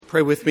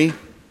Pray with me.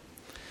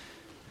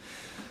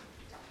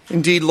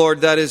 Indeed,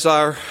 Lord, that is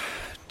our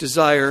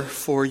desire,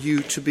 for you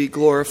to be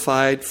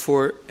glorified,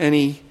 for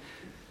any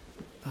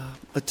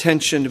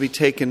attention to be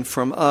taken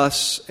from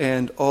us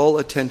and all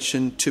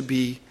attention to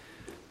be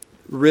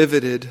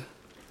riveted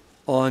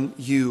on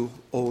you,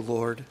 O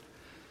Lord,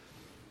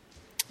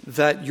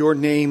 that your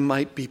name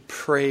might be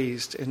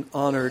praised and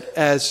honored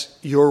as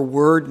your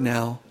word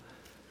now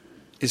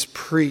is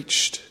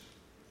preached.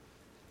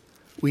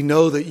 We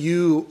know that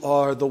you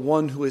are the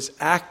one who is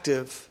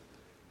active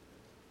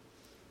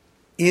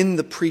in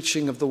the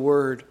preaching of the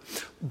word,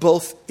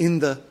 both in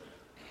the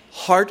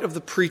heart of the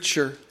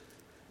preacher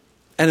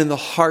and in the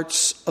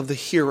hearts of the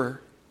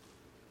hearer.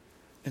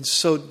 And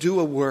so do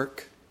a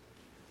work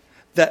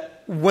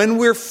that when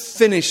we're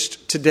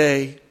finished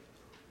today,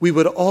 we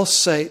would all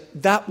say,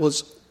 that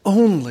was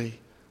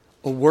only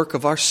a work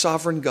of our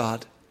sovereign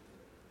God.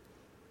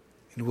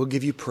 And we'll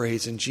give you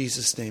praise in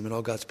Jesus' name. And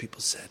all God's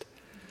people said,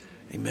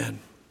 amen.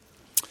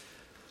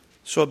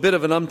 So a bit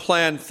of an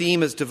unplanned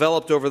theme has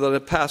developed over the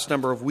past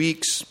number of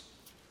weeks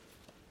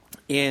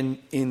in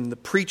the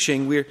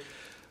preaching.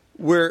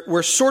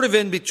 We're sort of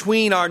in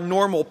between our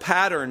normal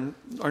pattern.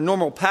 Our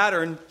normal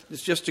pattern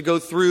is just to go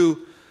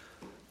through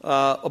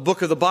a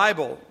book of the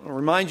Bible. I'll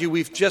remind you,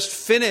 we've just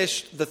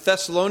finished the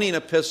Thessalonian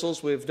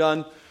epistles. We've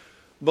done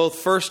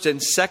both 1st and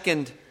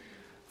 2nd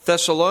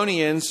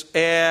Thessalonians.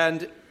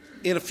 And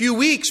in a few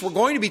weeks, we're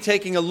going to be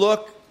taking a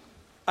look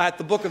at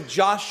the book of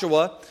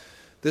Joshua.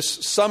 This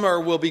summer,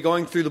 we'll be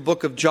going through the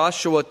book of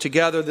Joshua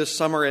together this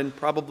summer, and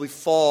probably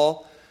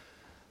fall.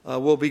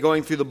 We'll be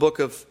going through the book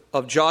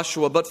of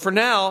Joshua. But for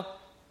now,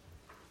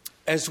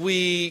 as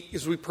we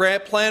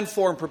plan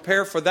for and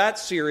prepare for that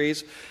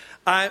series,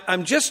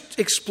 I'm just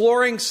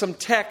exploring some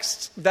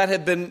texts that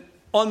have been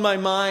on my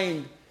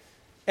mind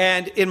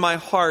and in my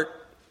heart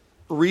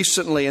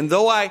recently. And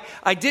though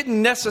I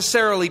didn't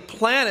necessarily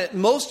plan it,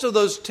 most of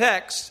those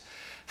texts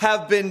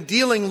have been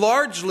dealing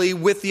largely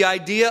with the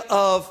idea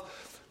of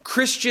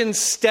Christian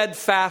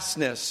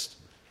steadfastness,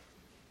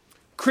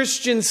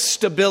 Christian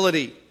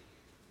stability.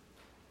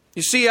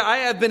 You see, I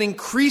have been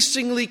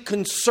increasingly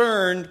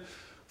concerned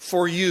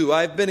for you.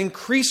 I've been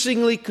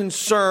increasingly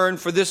concerned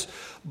for this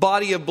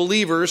body of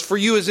believers, for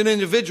you as an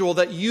individual,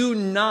 that you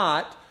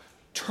not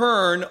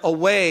turn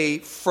away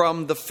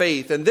from the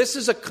faith. And this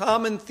is a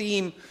common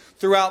theme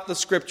throughout the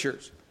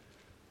Scriptures,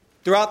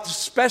 throughout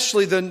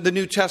especially the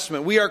New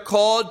Testament. We are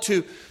called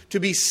to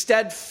be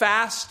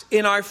steadfast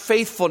in our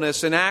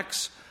faithfulness. In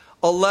Acts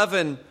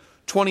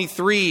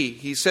 11:23,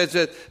 he says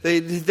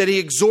that he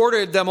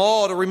exhorted them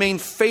all to remain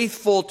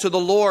faithful to the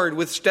Lord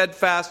with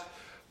steadfast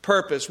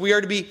purpose. We are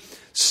to be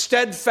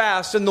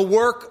steadfast in the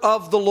work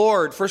of the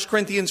Lord. 1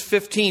 Corinthians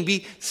 15,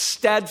 be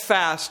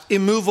steadfast,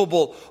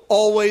 immovable,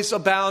 always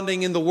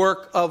abounding in the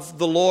work of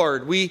the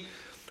Lord. We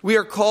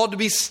are called to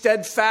be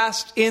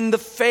steadfast in the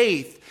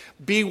faith.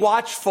 Be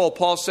watchful,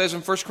 Paul says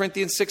in 1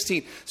 Corinthians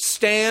 16.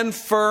 Stand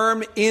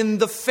firm in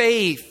the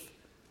faith.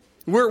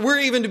 We're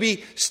even to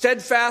be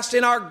steadfast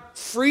in our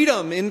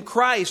freedom in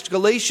Christ.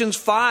 Galatians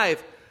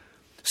 5.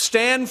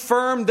 Stand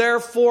firm,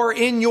 therefore,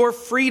 in your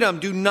freedom.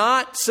 Do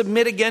not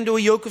submit again to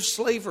a yoke of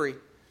slavery.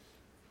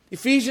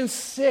 Ephesians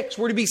 6.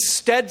 We're to be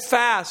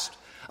steadfast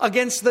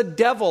against the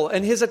devil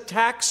and his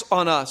attacks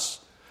on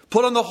us.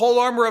 Put on the whole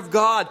armor of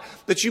God,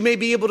 that you may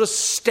be able to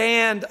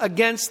stand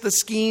against the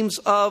schemes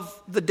of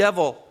the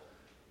devil.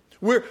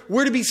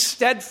 We're to be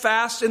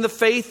steadfast in the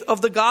faith of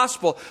the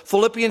gospel.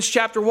 Philippians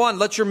chapter 1,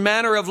 let your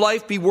manner of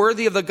life be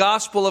worthy of the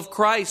gospel of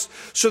Christ,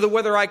 so that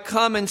whether I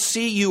come and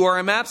see you or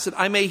am absent,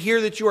 I may hear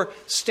that you are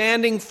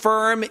standing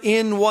firm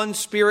in one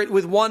spirit,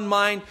 with one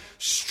mind,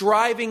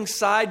 striving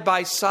side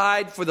by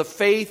side for the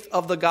faith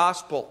of the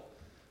gospel.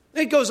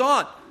 It goes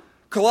on.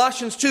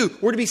 Colossians 2,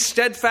 we're to be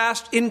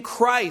steadfast in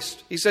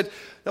Christ. He said,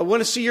 I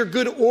want to see your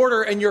good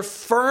order and your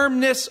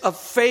firmness of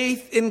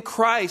faith in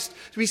Christ.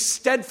 To be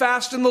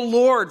steadfast in the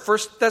Lord. 1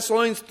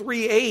 Thessalonians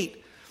 3:8.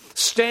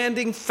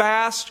 Standing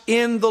fast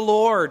in the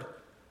Lord.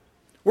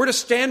 We're to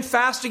stand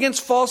fast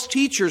against false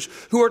teachers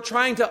who are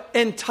trying to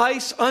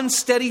entice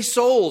unsteady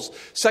souls,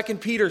 2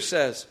 Peter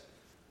says.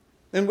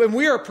 And when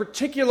we are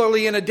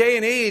particularly in a day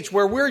and age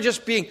where we're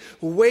just being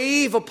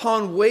wave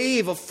upon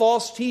wave of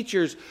false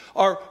teachers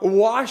are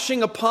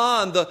washing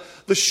upon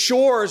the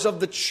shores of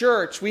the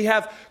church. We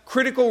have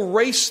critical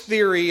race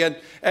theory and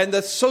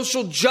the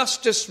social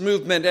justice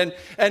movement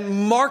and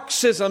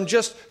Marxism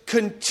just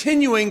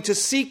continuing to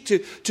seek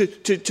to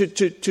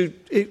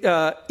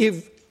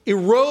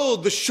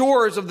erode the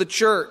shores of the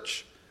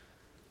church.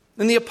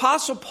 And the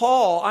Apostle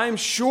Paul, I'm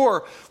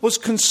sure, was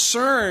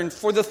concerned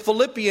for the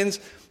Philippians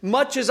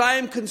much as I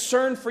am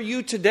concerned for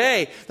you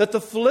today, that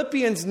the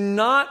Philippians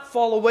not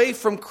fall away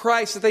from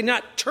Christ, that they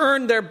not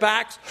turn their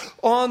backs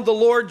on the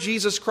Lord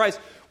Jesus Christ.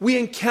 We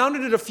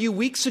encountered it a few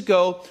weeks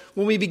ago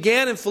when we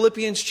began in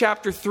Philippians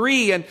chapter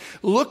 3 and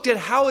looked at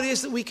how it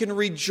is that we can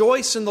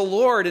rejoice in the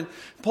Lord. And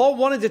Paul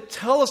wanted to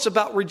tell us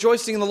about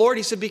rejoicing in the Lord.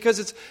 He said, because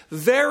it's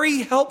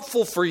very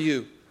helpful for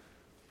you.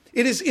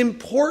 It is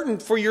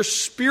important for your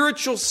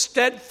spiritual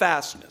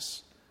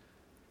steadfastness.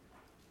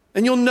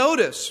 And you'll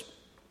notice,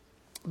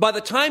 by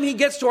the time he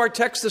gets to our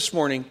text this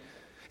morning,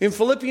 in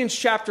Philippians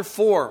chapter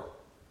 4,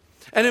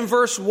 and in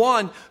verse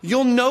 1,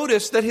 you'll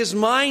notice that his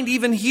mind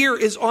even here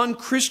is on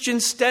Christian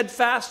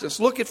steadfastness.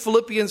 Look at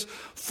Philippians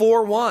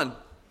 4:1.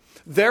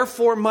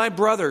 Therefore, my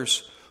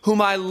brothers,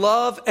 whom I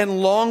love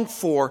and long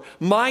for,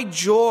 my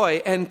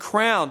joy and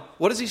crown.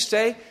 What does he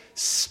say?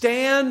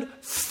 Stand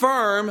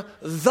firm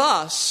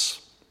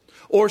thus,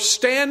 or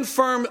stand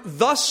firm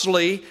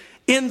thusly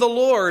in the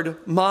Lord,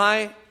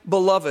 my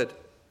beloved.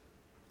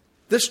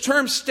 This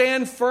term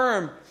stand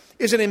firm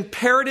is an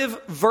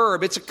imperative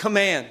verb. It's a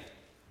command.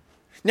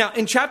 Now,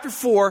 in chapter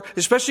 4,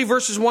 especially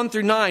verses 1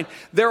 through 9,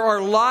 there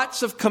are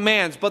lots of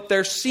commands, but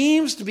there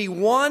seems to be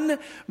one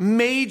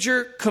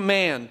major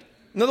command.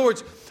 In other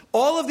words,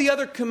 all of the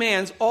other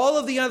commands, all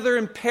of the other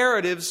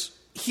imperatives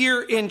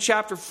here in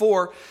chapter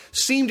 4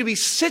 seem to be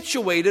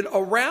situated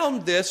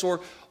around this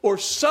or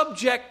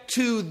subject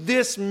to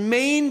this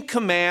main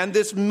command,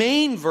 this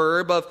main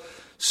verb of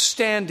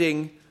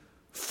standing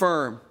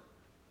firm.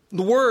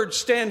 The word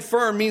stand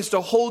firm means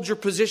to hold your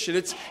position.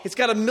 It's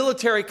got a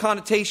military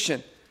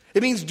connotation.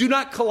 It means do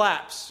not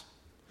collapse.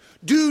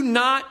 Do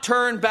not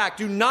turn back.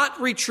 Do not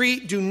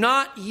retreat. Do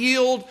not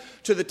yield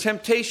to the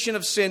temptation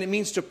of sin. It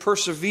means to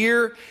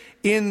persevere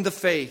in the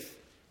faith.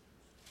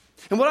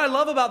 And what I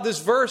love about this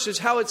verse is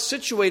how it's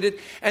situated.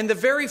 And the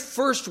very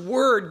first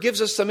word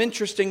gives us some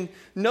interesting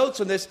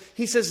notes on this.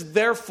 He says,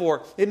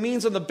 therefore. It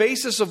means on the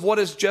basis of what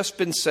has just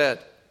been said.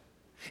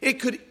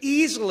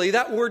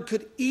 That word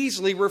could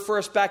easily refer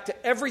us back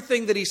to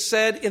everything that he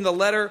said in the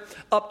letter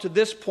up to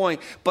this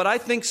point. But I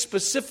think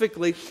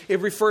specifically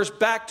it refers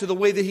back to the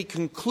way that he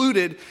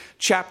concluded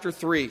chapter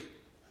 3.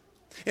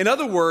 In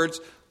other words,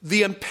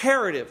 the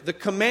imperative, the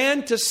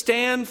command to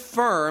stand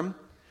firm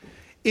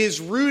is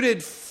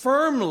rooted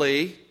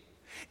firmly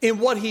in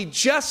what he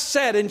just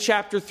said in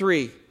chapter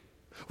 3.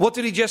 What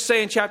did he just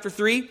say in chapter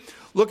 3?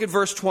 Look at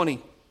verse 20.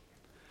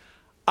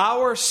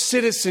 Our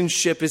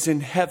citizenship is in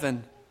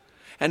heaven.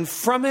 And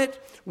from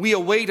it, we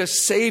await a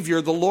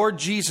Savior, the Lord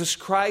Jesus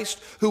Christ,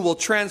 who will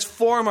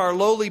transform our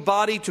lowly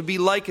body to be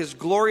like his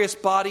glorious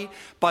body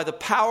by the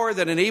power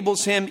that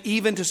enables him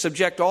even to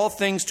subject all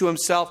things to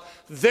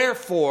himself.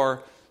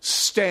 Therefore,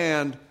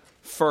 stand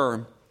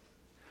firm.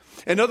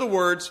 In other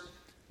words,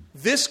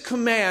 this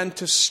command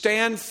to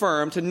stand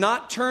firm, to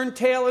not turn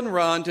tail and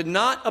run, to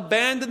not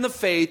abandon the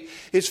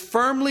faith, is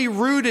firmly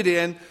rooted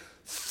in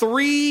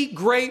three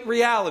great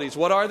realities.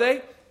 What are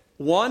they?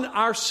 One,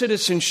 our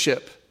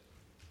citizenship.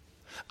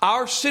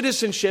 Our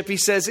citizenship, he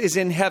says, is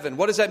in heaven.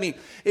 What does that mean?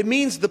 It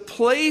means the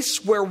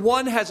place where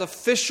one has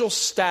official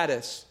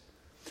status.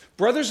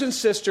 Brothers and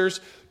sisters,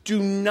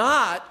 do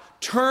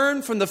not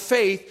turn from the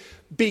faith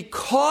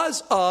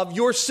because of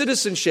your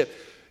citizenship.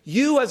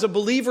 You, as a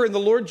believer in the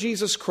Lord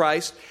Jesus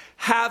Christ,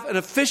 have an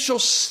official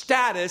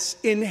status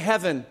in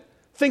heaven.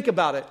 Think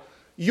about it.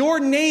 Your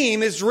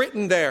name is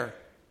written there.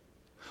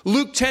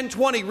 Luke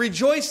 10:20,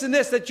 rejoice in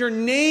this, that your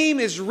name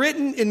is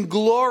written in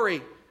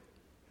glory.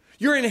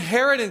 Your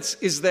inheritance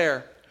is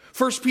there.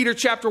 1 Peter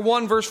chapter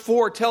 1 verse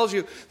 4 tells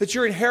you that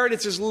your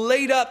inheritance is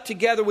laid up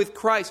together with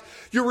Christ.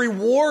 Your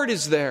reward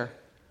is there.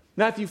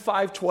 Matthew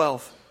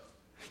 5:12.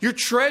 Your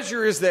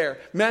treasure is there.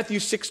 Matthew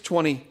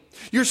 6:20.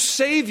 Your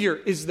Savior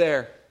is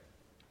there.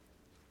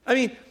 I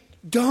mean,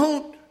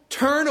 don't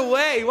turn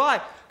away.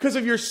 Why? Because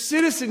of your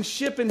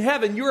citizenship in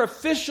heaven. Your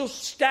official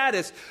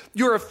status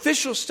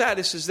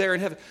is there in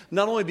heaven.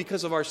 Not only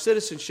because of our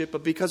citizenship,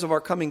 but because of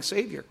our coming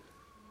Savior.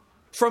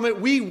 From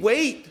it, we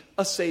wait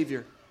a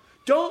Savior.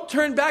 Don't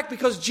turn back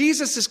because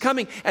Jesus is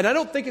coming. And I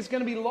don't think it's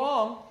going to be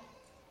long.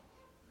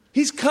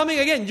 He's coming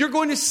again. You're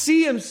going to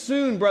see him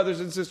soon,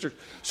 brothers and sisters.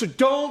 So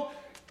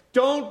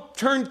don't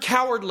turn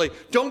cowardly.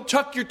 Don't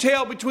tuck your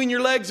tail between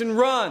your legs and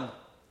run.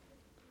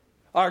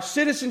 Our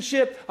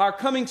citizenship, our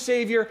coming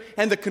Savior,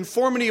 and the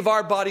conformity of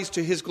our bodies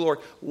to his glory.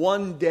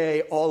 One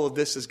day, all of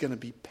this is going to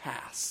be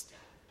past.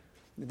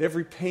 And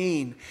every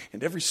pain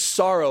and every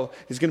sorrow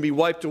is going to be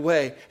wiped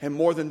away. And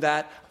more than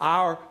that,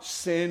 our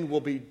sin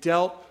will be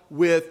dealt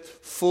with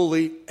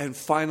fully and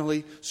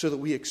finally so that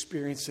we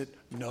experience it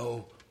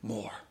no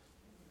more.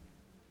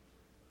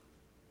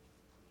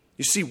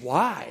 You see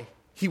why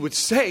he would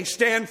say,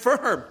 stand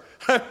firm.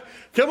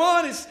 Come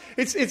on,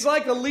 it's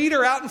like a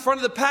leader out in front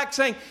of the pack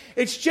saying,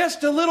 it's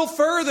just a little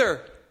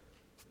further.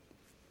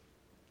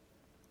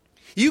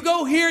 You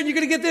go here and you're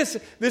going to get this.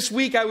 This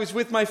week I was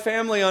with my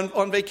family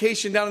on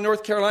vacation down in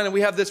North Carolina.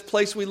 We have this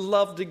place we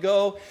love to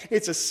go.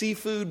 It's a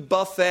seafood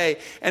buffet.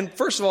 And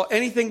first of all,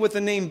 anything with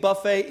the name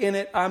buffet in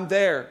it, I'm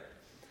there.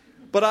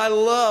 But I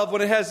love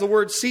when it has the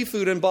word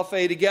seafood and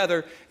buffet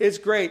together. It's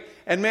great.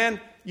 And man,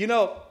 you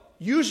know,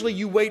 usually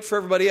you wait for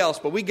everybody else,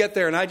 but we get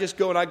there and I just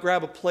go and I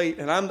grab a plate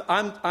and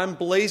I'm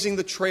blazing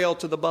the trail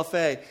to the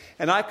buffet.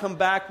 And I come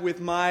back with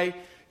my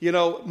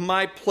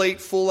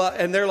plate full of,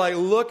 and they're like,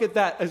 look at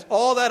that. Is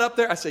all that up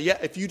there? I say, yeah,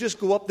 if you just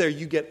go up there,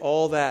 you get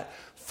all that.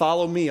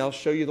 Follow me. I'll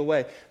show you the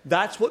way.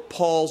 That's what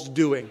Paul's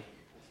doing.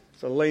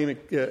 It's a lame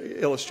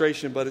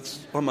illustration, but it's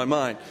on my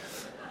mind.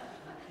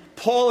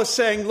 Paul is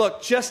saying,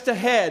 look, just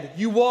ahead,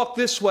 you walk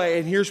this way,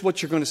 and here's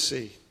what you're going to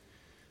see.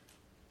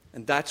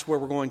 And that's where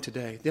we're going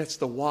today. That's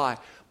the why.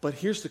 But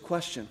here's the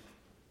question.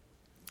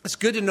 It's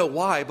good to know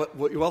why, but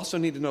you also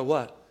need to know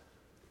what?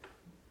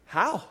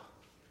 How?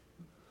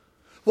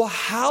 Well,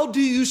 how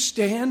do you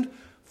stand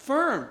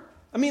firm?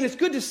 I mean, it's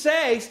good to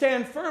say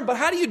stand firm, but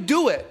how do you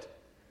do it?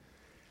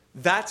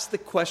 That's the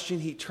question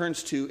he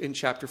turns to in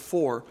chapter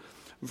 4,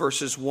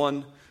 verses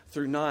 1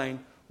 through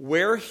 9,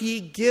 where he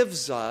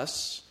gives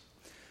us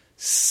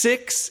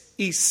 6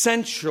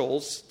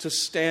 essentials to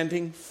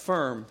standing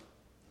firm.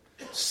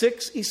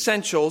 6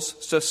 essentials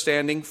to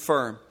standing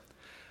firm.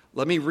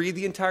 Let me read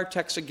the entire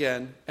text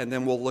again, and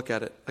then we'll look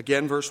at it.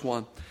 Again, verse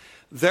 1.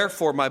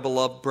 Therefore, my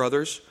beloved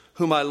brothers,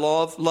 whom I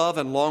love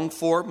and long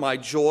for, my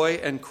joy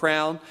and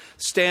crown,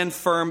 stand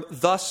firm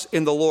thus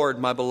in the Lord,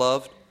 my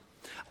beloved.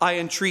 I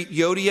entreat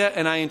Euodia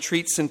and I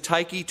entreat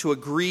Syntyche to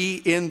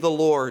agree in the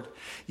Lord.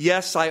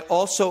 Yes, I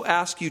also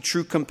ask you,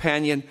 true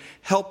companion,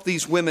 help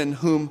these women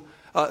who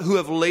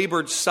have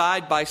labored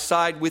side by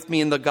side with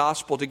me in the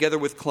gospel, together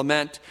with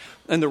Clement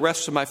and the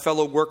rest of my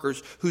fellow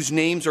workers whose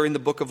names are in the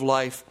book of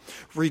life.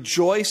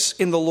 Rejoice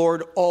in the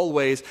Lord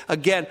always.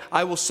 Again,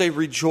 I will say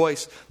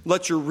rejoice.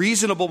 Let your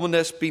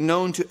reasonableness be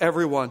known to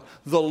everyone.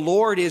 The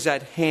Lord is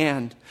at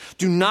hand.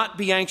 Do not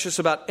be anxious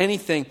about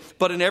anything,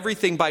 but in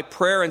everything by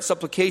prayer and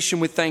supplication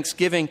with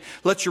thanksgiving,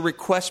 let your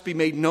requests be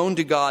made known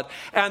to God.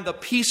 And the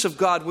peace of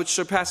God, which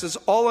surpasses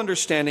all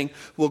understanding,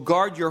 will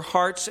guard your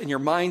hearts and your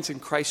minds in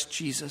Christ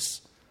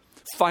Jesus.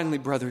 Finally,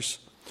 brothers,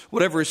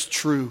 whatever is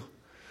true,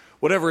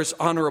 whatever is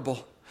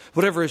honorable,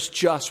 whatever is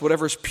just,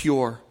 whatever is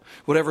pure,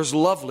 whatever is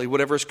lovely,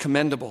 whatever is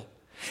commendable.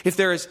 If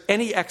there is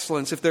any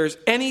excellence, if there is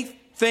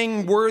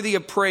anything worthy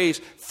of praise,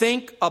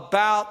 think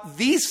about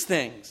these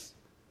things.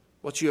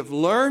 What you have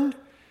learned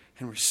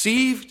and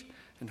received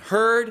and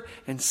heard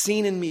and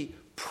seen in me.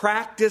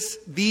 Practice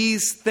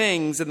these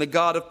things and the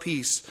God of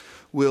peace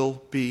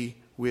will be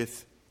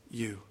with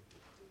you.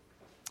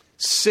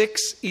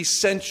 6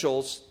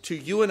 essentials to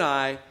you and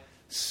I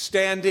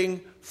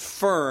standing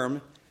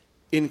firm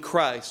in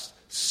Christ,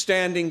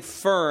 standing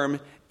firm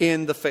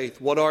in the faith.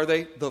 What are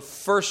they? The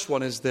first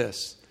one is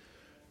this: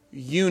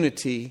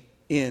 unity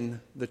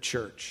in the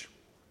church.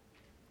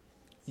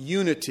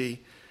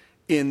 Unity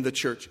in the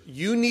church.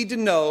 You need to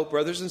know,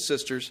 brothers and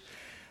sisters,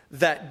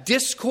 that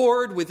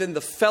discord within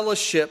the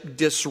fellowship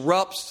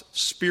disrupts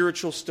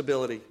spiritual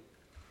stability.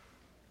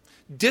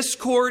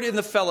 Discord in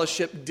the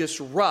fellowship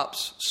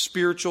disrupts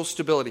spiritual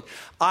stability.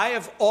 I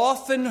have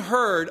often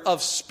heard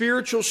of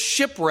spiritual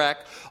shipwreck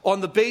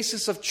on the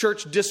basis of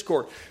church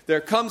discord.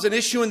 There comes an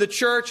issue in the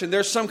church and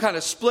there's some kind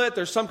of split,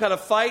 there's some kind of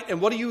fight, and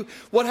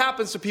what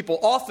happens to people?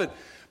 Often,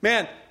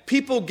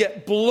 people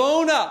get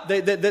blown up.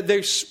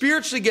 They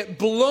spiritually get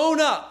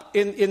blown up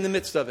in the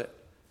midst of it.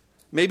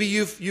 Maybe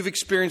you've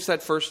experienced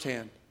that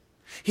firsthand.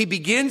 He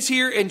begins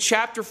here in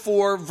chapter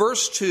 4,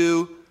 verse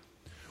 2,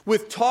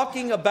 with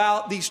talking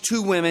about these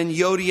 2 women,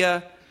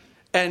 Euodia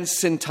and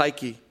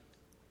Syntyche.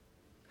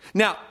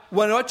 Now,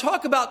 when I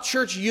talk about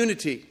church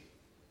unity,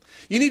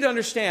 you need to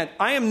understand,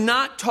 I am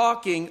not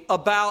talking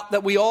about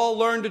that we all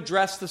learn to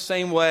dress the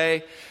same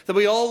way, that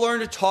we all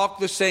learn to talk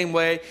the same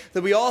way,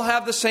 that we all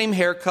have the same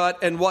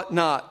haircut and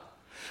whatnot.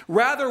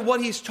 Rather, what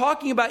he's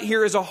talking about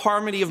here is a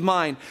harmony of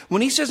mind.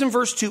 When he says in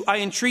verse 2, I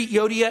entreat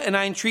Euodia and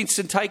I entreat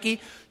Syntyche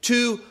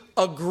to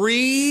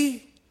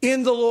agree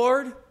in the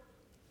Lord,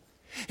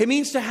 it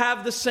means to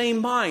have the same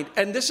mind.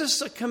 And this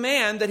is a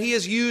command that he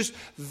has used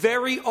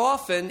very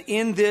often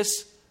in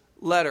this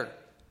letter.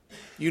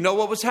 You know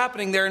what was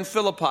happening there in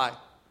Philippi.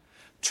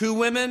 2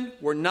 women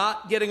were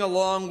not getting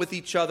along with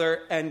each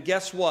other. And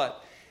guess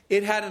what?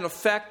 It had an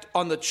effect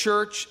on the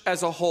church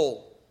as a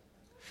whole.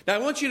 Now, I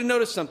want you to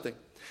notice something.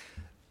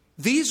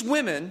 These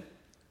women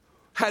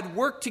had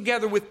worked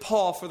together with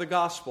Paul for the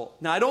gospel.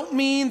 Now, I don't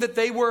mean that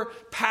they were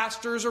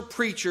pastors or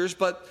preachers,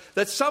 but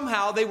that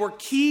somehow they were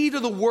key to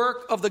the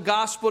work of the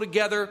gospel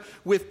together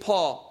with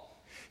Paul.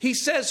 He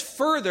says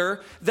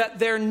further that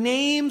their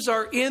names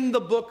are in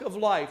the book of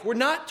life. We're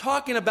not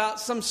talking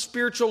about some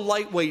spiritual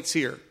lightweights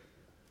here.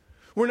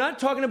 We're not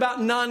talking about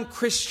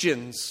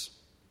non-Christians.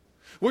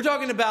 We're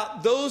talking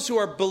about those who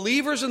are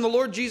believers in the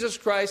Lord Jesus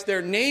Christ.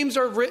 Their names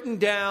are written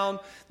down.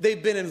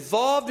 They've been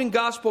involved in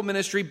gospel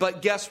ministry,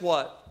 but guess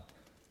what?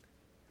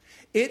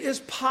 It is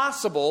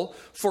possible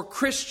for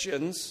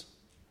Christians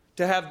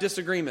to have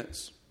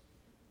disagreements.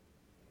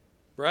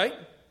 Right?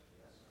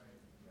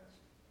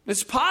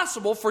 It's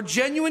possible for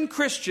genuine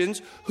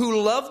Christians who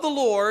love the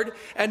Lord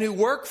and who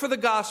work for the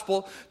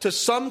gospel to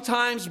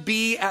sometimes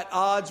be at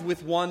odds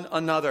with one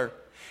another.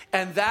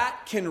 And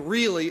that can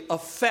really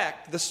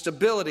affect the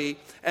stability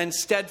and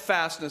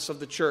steadfastness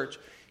of the church.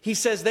 He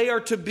says they are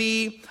to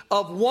be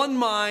of one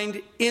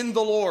mind in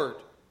the Lord.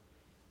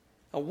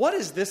 Now, what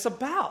is this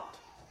about?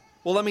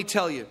 Well, let me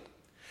tell you.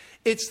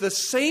 It's the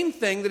same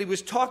thing that he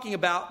was talking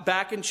about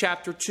back in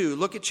chapter 2.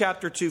 Look at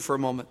chapter 2 for a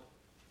moment.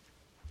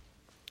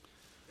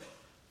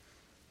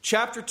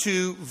 Chapter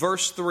 2,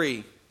 verse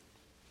 3.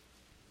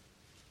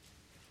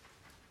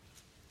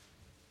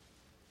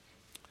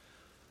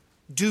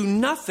 Do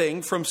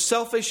nothing from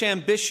selfish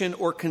ambition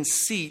or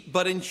conceit,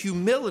 but in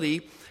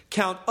humility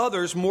count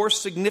others more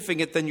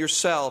significant than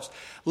yourselves.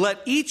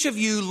 Let each of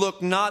you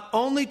look not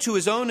only to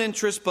his own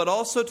interests, but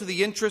also to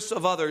the interests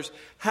of others.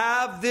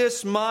 Have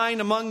this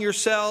mind among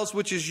yourselves,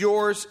 which is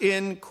yours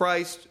in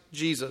Christ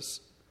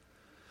Jesus.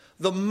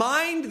 The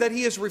mind that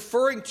he is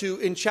referring to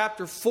in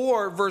chapter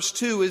 4, verse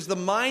 2, is the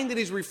mind that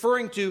he's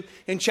referring to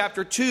in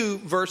chapter 2,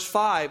 verse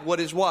 5.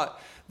 What is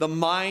what? The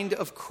mind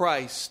of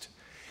Christ.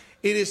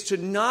 It is to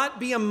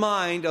not be a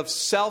mind of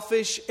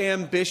selfish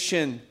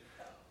ambition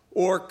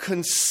or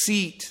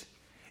conceit.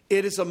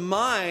 It is a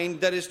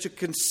mind that is to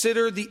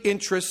consider the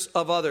interests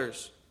of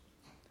others.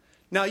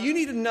 Now, you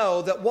need to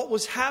know that what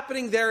was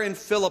happening there in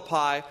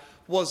Philippi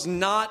was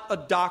not a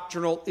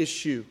doctrinal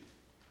issue.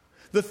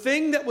 The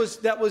thing that was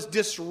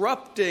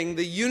disrupting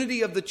the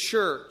unity of the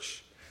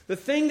church, the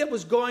thing that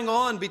was going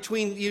on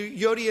between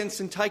Euodia and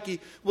Syntyche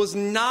was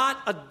not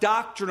a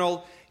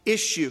doctrinal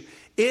issue.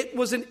 It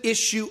was an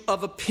issue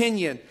of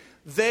opinion.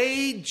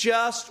 They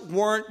just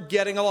weren't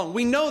getting along.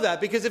 We know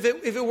that because if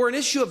it were an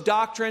issue of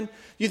doctrine,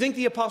 you think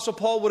the Apostle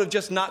Paul would have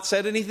just not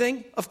said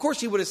anything? Of course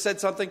he would have said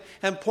something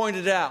and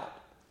pointed it out.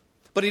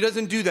 But he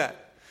doesn't do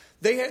that.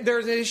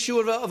 There's an issue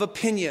of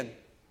opinion.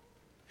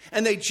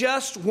 And they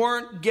just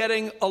weren't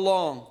getting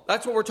along.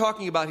 That's what we're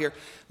talking about here.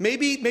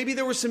 Maybe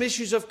there were some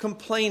issues of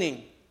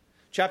complaining.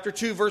 Chapter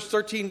 2, verse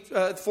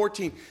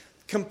 14.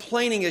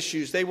 Complaining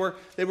issues. They were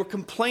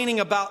complaining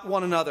about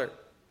one another.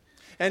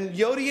 And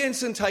Euodia and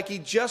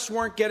Syntyche just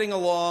weren't getting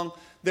along.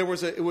 It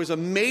was a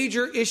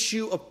major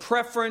issue of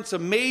preference, a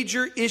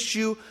major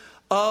issue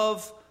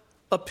of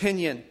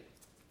opinion.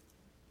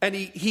 And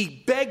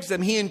he begs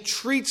them, he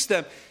entreats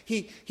them,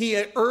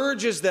 he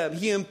urges them,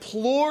 he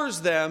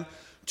implores them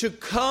to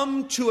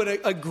come to an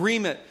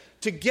agreement,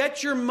 to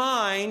get your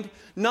mind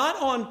not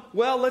on,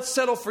 well, let's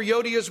settle for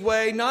Euodia's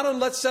way, not on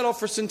let's settle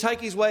for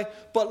Syntyche's way,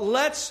 but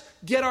let's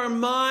get our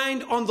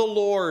mind on the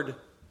Lord.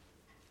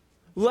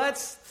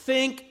 Let's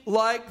think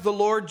like the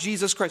Lord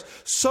Jesus Christ.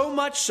 So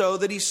much so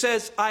that he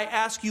says, I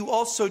ask you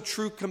also,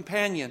 true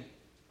companion.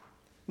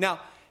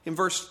 Now, in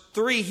verse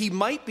 3, he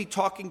might be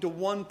talking to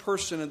one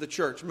person in the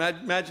church.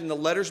 Imagine the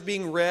letters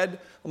being read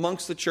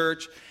amongst the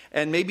church,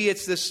 and maybe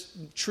it's this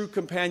true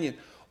companion.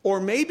 Or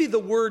maybe the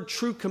word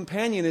true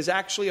companion is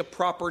actually a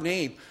proper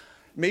name.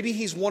 Maybe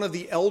he's one of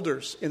the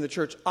elders in the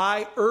church.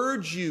 I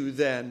urge you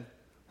then,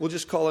 we'll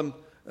just call him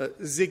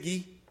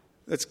Ziggy.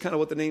 That's kind of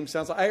what the name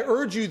sounds like. I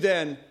urge you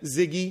then,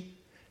 Ziggy,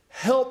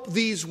 help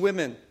these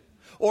women.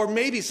 Or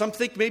maybe some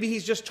think maybe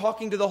he's just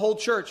talking to the whole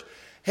church.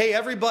 Hey,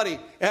 everybody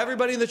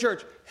in the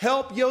church,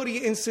 help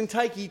Euodia and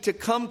Syntyche to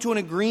come to an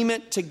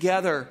agreement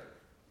together.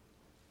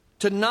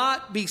 To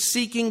not be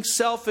seeking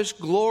selfish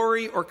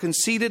glory or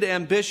conceited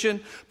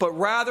ambition, but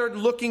rather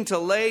looking to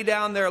lay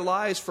down their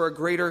lives for a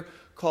greater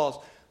cause.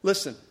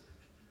 Listen,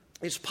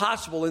 it's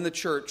possible in the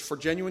church for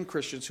genuine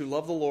Christians who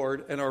love the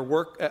Lord and are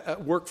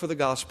work for the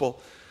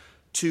gospel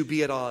to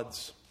be at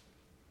odds,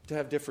 to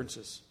have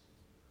differences.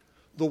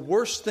 The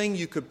worst thing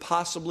you could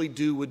possibly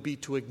do would be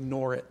to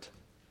ignore it.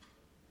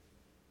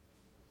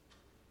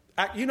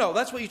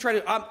 That's what you try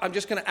to do. I'm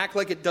just going to act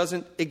like it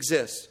doesn't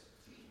exist.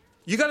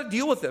 You got to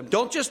deal with them.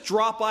 Don't just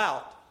drop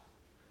out.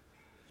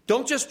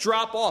 Don't just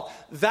drop off.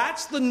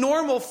 That's the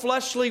normal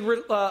fleshly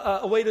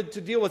way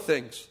to deal with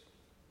things.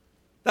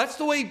 That's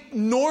the way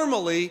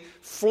normally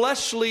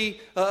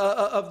fleshly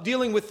of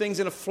dealing with things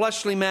in a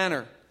fleshly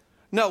manner.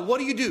 No,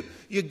 what do?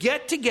 You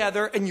get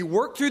together and you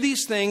work through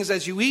these things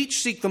as you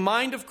each seek the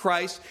mind of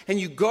Christ, and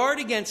you guard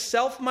against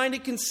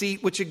self-minded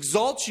conceit, which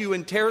exalts you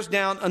and tears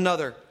down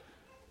another.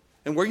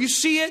 And where you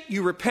see it,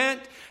 you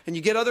repent and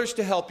you get others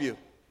to help you.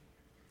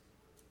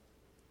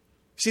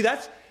 See,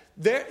 that's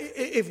there.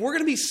 If we're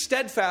going to be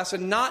steadfast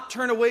and not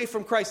turn away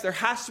from Christ, there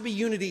has to be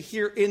unity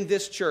here in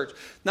this church.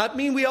 Not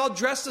mean we all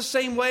dress the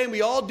same way and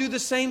we all do the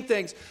same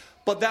things,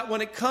 but that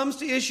when it comes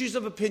to issues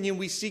of opinion,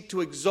 we seek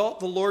to exalt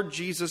the Lord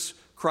Jesus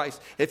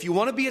Christ. If you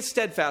want to be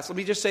steadfast, let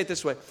me just say it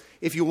this way.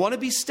 If you want to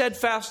be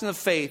steadfast in the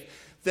faith,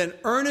 then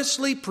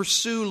earnestly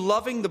pursue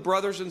loving the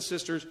brothers and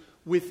sisters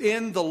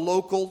within the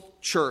local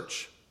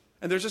church.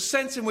 And there's a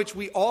sense in which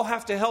we all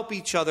have to help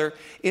each other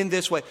in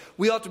this way.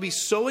 We ought to be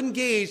so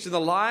engaged in the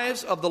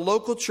lives of the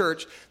local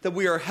church that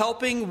we are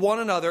helping one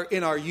another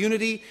in our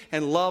unity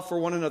and love for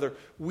one another.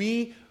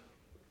 We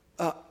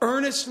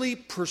earnestly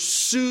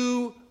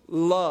pursue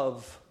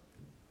love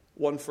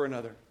one for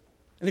another.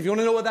 And if you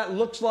want to know what that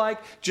looks like,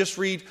 just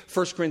read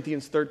 1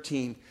 Corinthians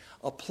 13.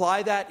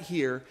 Apply that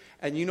here,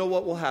 and you know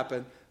what will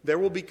happen. We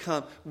will be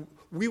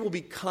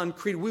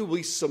concrete, we will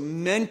be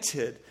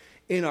cemented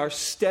in our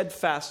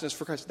steadfastness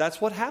for Christ.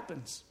 That's what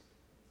happens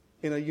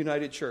in a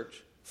united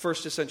church.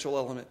 First essential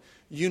element,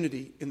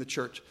 unity in the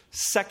church.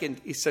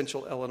 Second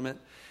essential element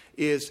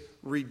is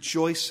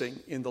rejoicing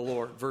in the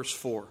Lord. Verse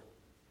 4.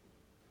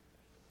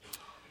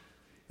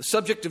 The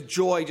subject of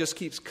joy just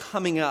keeps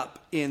coming up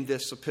in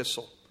this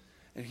epistle.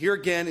 And here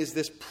again is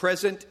this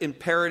present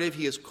imperative.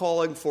 He is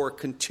calling for a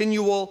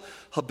continual,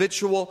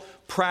 habitual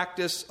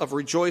practice of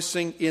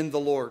rejoicing in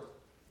the Lord.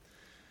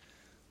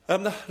 I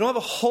don't have a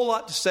whole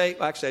lot to say.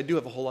 Actually, I do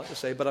have a whole lot to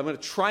say, but I'm going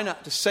to try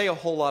not to say a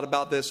whole lot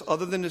about this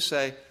other than to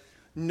say,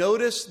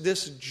 notice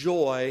this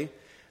joy,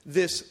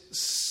 this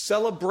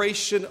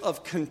celebration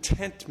of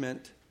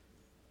contentment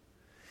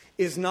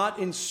is not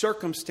in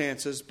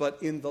circumstances,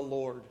 but in the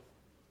Lord.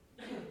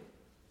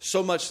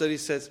 So much that he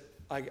says,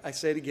 I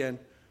say it again,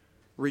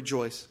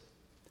 rejoice.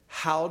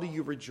 How do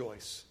you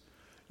rejoice?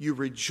 You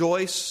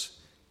rejoice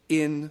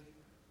in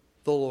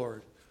the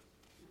Lord.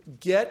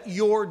 Get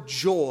your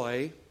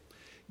joy,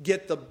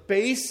 get the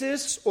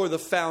basis or the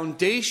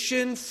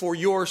foundation for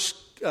your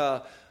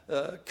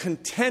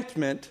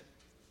contentment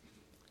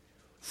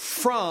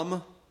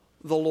from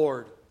the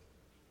Lord.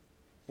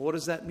 What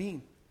does that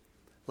mean?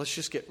 Let's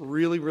just get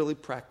really, really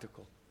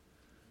practical.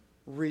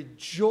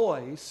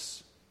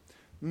 Rejoice.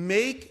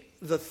 Make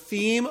the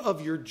theme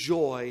of your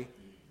joy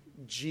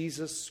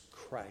Jesus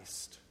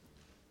Christ.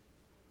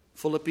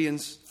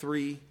 Philippians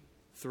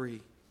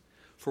 3:3.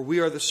 For we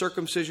are the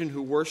circumcision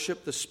who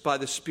worship by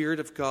the Spirit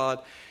of God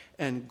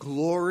and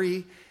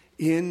glory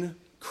in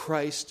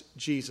Christ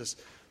Jesus.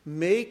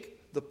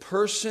 Make the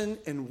person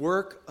and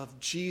work of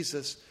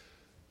Jesus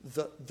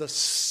the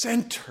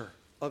center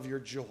of your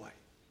joy.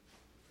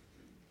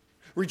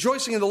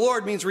 Rejoicing in the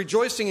Lord means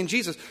rejoicing in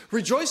Jesus.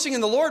 Rejoicing in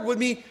the Lord would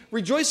mean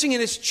rejoicing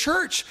in His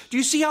church. Do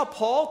you see how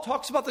Paul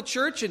talks about the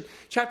church in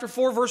chapter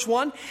 4, verse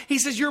 1? He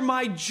says, you're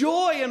my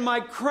joy and my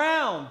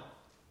crown.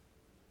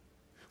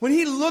 When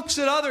he looks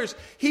at others,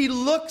 he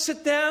looks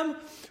at them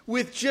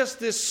with just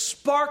this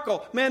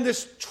sparkle,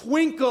 this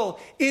twinkle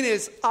in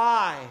his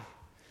eye.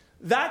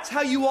 That's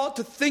how you ought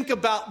to think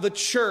about the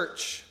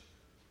church.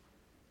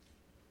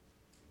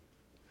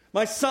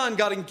 My son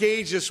got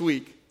engaged this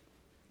week.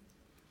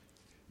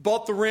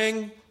 Bought the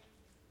ring.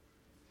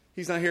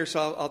 He's not here,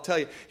 so I'll tell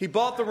you. He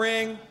bought the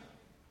ring,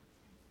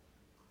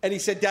 and he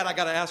said, Dad, I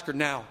got to ask her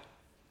now.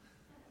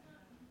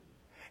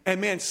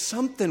 And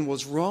something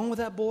was wrong with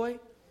that boy.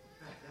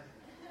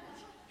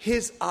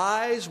 His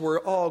eyes were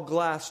all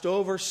glassed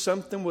over.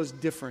 Something was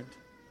different.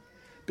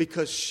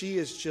 Because she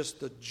is just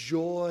the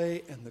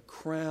joy and the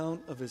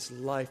crown of his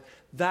life.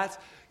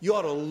 You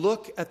ought to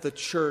look at the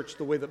church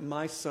the way that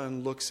my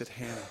son looks at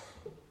Hannah.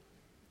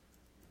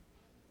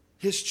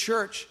 His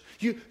church.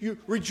 You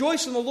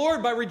rejoice in the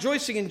Lord by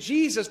rejoicing in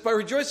Jesus, by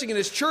rejoicing in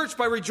His church,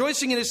 by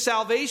rejoicing in His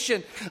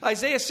salvation.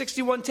 Isaiah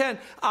 61:10,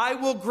 I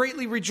will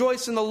greatly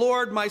rejoice in the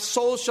Lord. My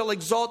soul shall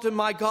exalt in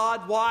my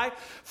God. Why?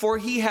 For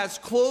He has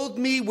clothed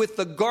me with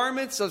the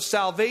garments of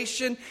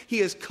salvation. He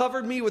has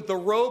covered me with the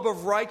robe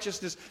of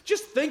righteousness.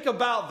 Just think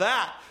about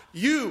that.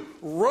 You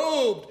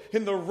robed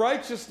in the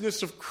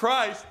righteousness of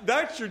Christ.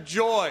 That's your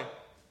joy.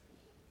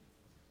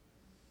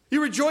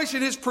 You rejoice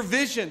in His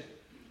provision.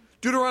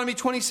 Deuteronomy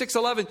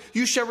 26:11,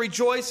 you shall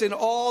rejoice in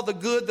all the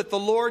good that the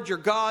Lord your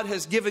God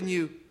has given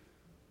you.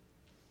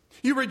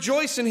 You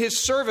rejoice in His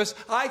service.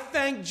 I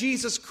thank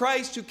Jesus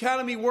Christ who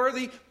counted me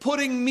worthy,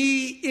 putting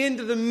me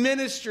into the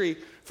ministry.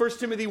 1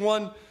 Timothy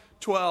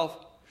 1:12.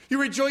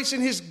 You rejoice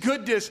in His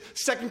goodness.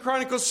 2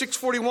 Chronicles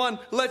 6:41,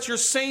 let your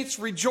saints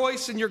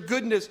rejoice in your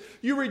goodness.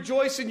 You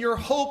rejoice in your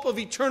hope of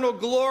eternal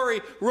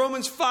glory.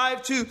 Romans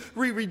 5:2,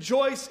 we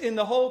rejoice in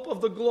the hope of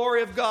the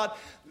glory of God.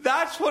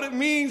 That's what it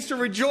means to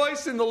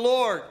rejoice in the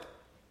Lord.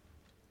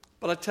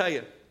 But I tell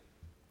you,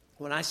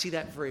 when I see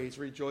that phrase,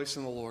 rejoice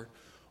in the Lord,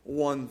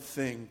 one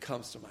thing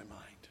comes to my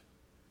mind.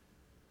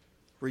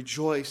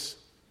 Rejoice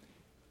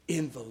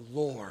in the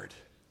Lord.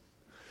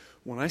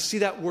 When I see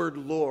that word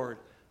Lord,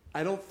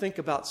 I don't think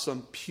about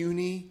some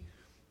puny,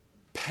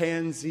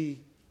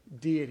 pansy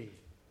deity.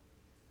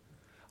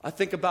 I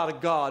think about a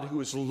God who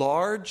is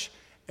large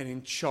and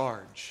in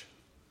charge.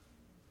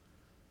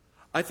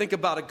 I think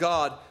about a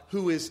God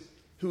who is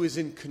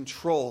in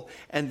control.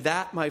 And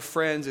that, my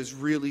friends, is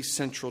really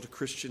central to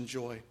Christian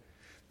joy.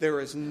 There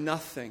is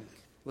nothing,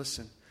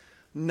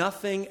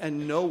 nothing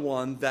and no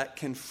one that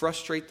can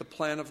frustrate the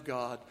plan of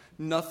God.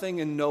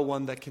 Nothing and no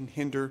one that can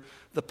hinder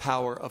the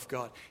power of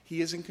God. He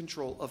is in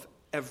control of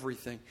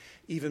everything.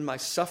 Even my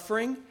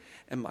suffering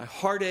and my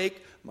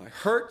heartache, my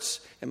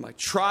hurts and my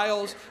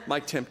trials, my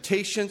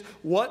temptations.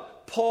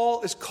 What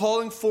Paul is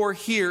calling for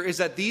here is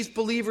that these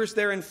believers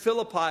there in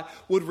Philippi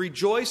would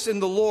rejoice in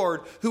the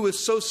Lord, who has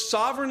so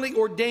sovereignly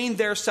ordained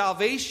their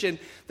salvation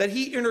that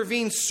He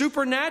intervenes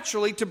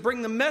supernaturally to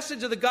bring the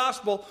message of the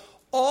gospel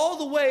all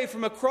the way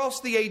from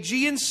across the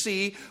Aegean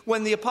Sea.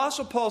 When the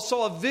Apostle Paul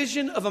saw a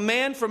vision of a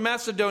man from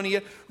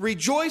Macedonia,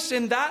 rejoice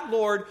in that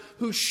Lord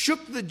who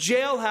shook the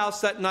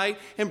jailhouse that night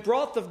and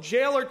brought the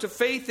jailer to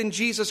faith in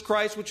Jesus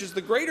Christ, which is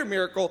the greater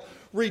miracle.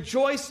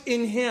 Rejoice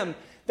in Him,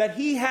 that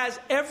He has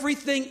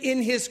everything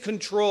in His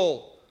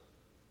control.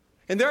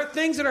 And there are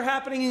things that are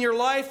happening in your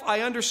life,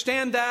 I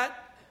understand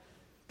that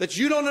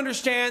you don't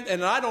understand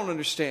and I don't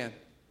understand.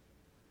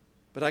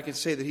 But I can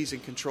say that He's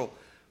in control.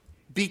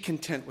 Be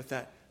content with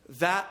that.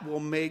 That will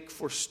make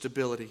for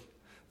stability.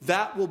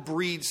 That will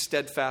breed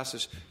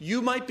steadfastness.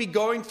 You might be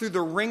going through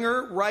the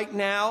ringer right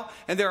now,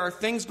 and there are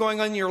things going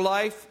on in your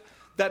life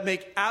that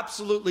make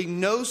absolutely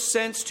no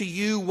sense to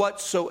you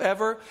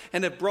whatsoever,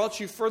 and it brought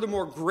you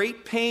furthermore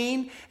great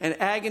pain and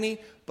agony.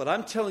 But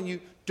I'm telling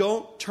you,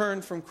 don't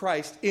turn from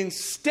Christ.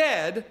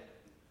 Instead,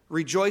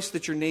 rejoice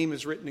that your name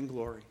is written in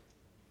glory.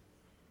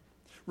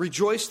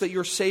 Rejoice that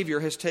your Savior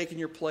has taken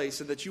your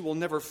place and that you will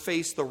never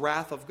face the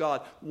wrath of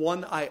God,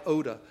 one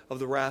iota of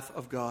the wrath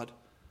of God.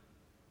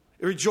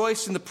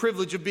 Rejoice in the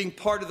privilege of being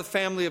part of the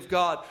family of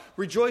God.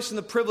 Rejoice in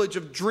the privilege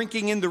of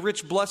drinking in the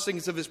rich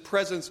blessings of His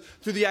presence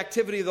through the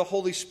activity of the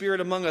Holy Spirit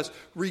among us.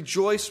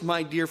 Rejoice,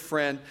 my dear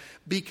friend.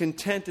 Be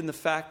content in the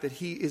fact that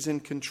He is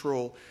in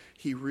control.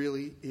 He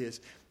really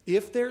is.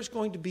 If there's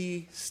going to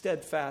be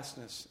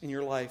steadfastness in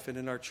your life and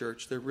in our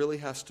church, there really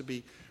has to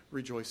be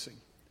rejoicing.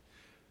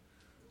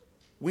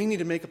 We need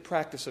to make a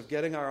practice of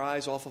getting our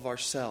eyes off of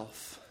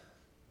ourselves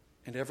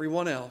and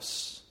everyone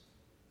else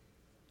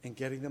and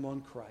getting them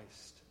on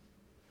Christ,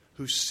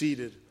 who's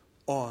seated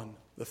on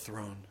the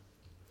throne.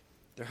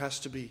 There has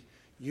to be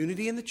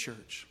unity in the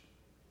church.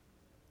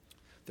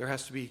 There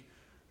has to be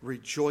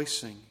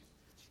rejoicing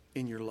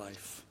in your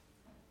life.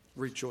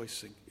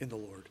 Rejoicing in the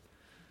Lord.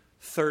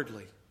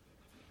 Thirdly,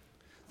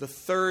 the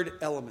third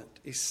element,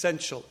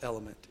 essential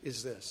element,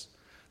 is this.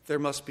 There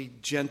must be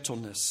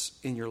gentleness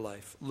in your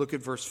life. Look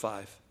at verse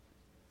 5.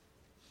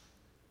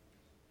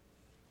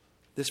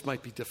 This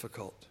might be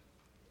difficult.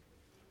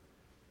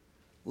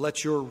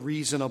 Let your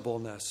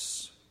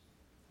reasonableness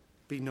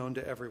be known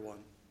to everyone.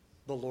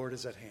 The Lord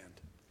is at hand.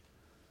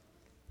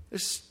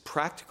 This is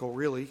practical,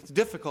 really. It's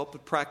difficult,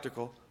 but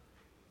practical.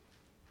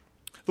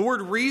 The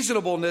word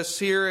reasonableness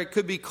here, it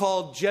could be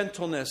called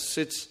gentleness.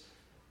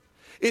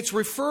 It's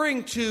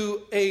referring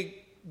to a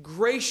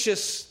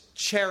gracious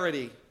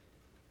charity.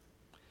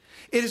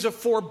 It is a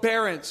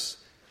forbearance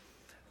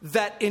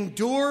that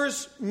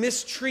endures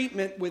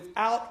mistreatment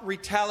without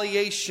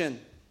retaliation.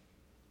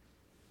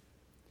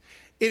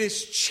 It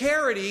is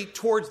charity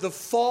towards the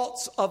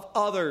faults of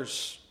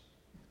others.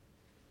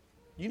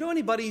 You know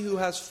anybody who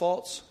has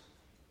faults?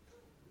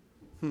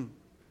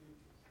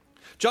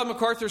 John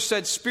MacArthur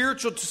said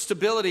spiritual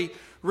stability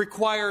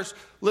requires,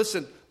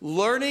 listen,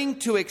 learning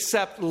to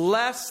accept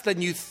less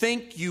than you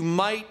think you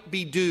might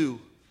be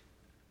due.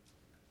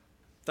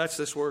 That's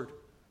this word.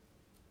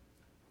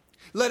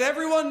 Let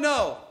everyone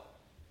know.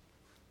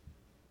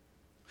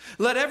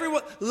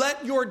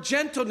 Let your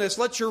gentleness,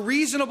 let your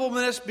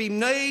reasonableness be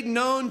made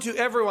known to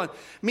everyone.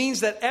 Means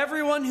that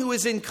everyone who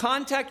is in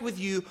contact with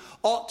you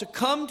ought to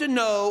come to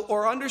know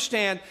or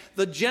understand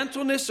the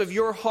gentleness of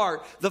your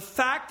heart. The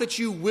fact that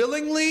you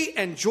willingly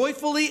and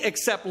joyfully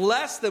accept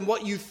less than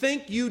what you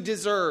think you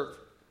deserve.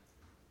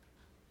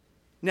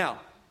 Now,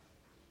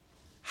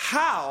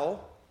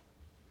 how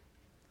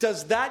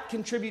does that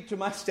contribute to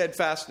my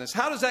steadfastness?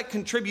 How does that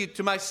contribute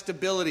to my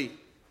stability?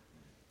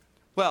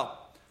 Well,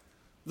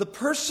 the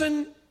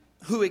person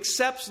who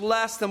accepts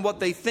less than what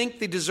they think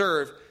they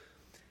deserve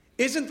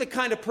isn't the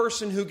kind of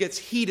person who gets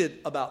heated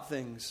about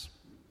things.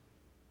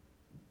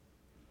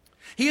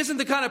 He isn't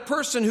the kind of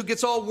person who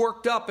gets all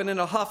worked up and in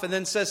a huff and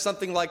then says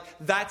something like,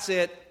 "That's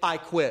it, I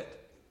quit."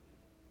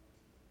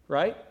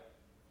 Right?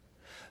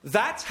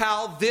 That's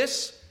how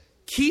this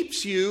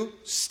keeps you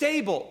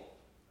stable.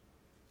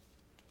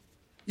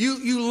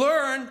 You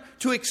learn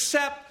to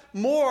accept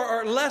more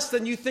or less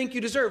than you think you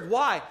deserve.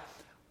 Why?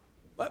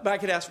 But I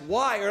could ask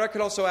why, or I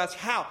could also ask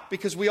how.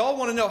 Because we all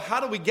want to know, how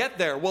do we get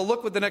there? Well,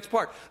 look with the next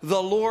part.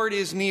 The Lord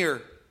is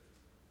near.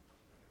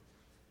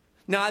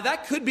 Now,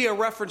 that could be a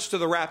reference to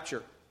the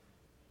rapture.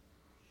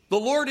 The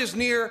Lord is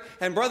near,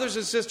 and brothers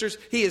and sisters,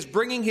 He is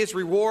bringing His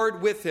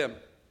reward with Him.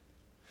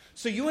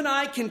 So you and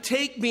I can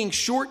take being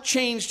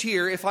shortchanged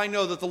here if I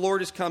know that the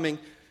Lord is coming,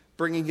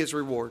 bringing His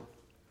reward.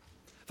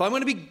 If I'm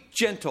going to be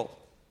gentle,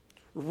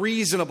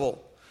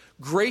 reasonable,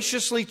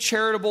 graciously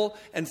charitable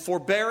and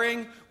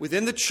forbearing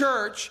within the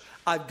church,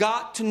 I've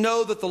got to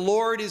know that the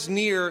Lord is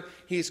near.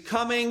 He's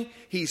coming.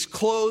 He's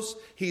close.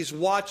 He's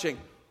watching.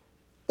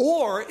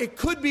 Or it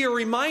could be a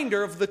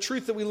reminder of the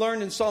truth that we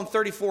learned in Psalm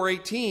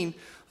 34:18.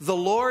 The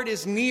Lord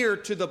is near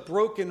to the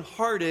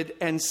brokenhearted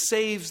and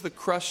saves the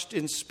crushed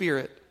in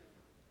spirit.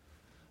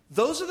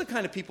 Those are the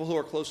kind of people who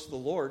are close to the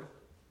Lord.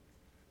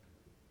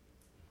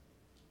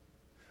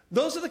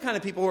 Those are the kind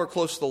of people who are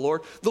close to the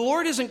Lord. The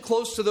Lord isn't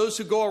close to those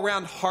who go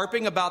around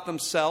harping about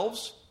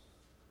themselves.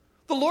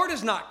 The Lord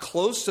is not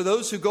close to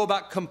those who go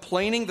about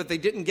complaining that they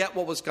didn't get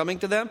what was coming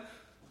to them.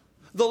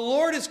 The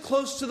Lord is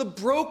close to the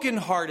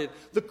brokenhearted,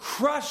 the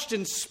crushed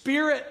in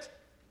spirit.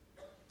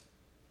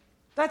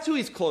 That's who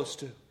He's close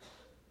to.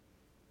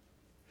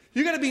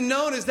 You're going to be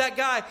known as that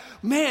guy.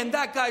 Man,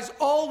 that guy's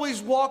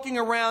always walking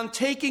around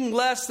taking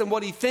less than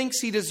what he thinks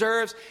he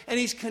deserves. And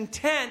he's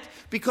content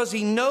because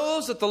he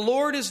knows that the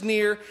Lord is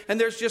near. And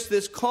there's just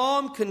this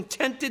calm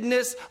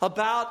contentedness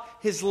about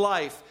his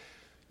life.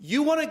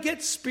 You want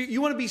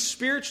to be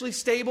spiritually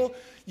stable.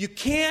 You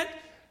can't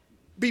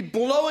be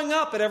blowing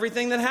up at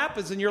everything that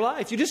happens in your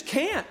life. You just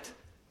can't.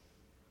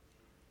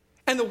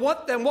 And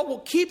what will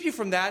keep you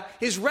from that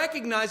is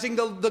recognizing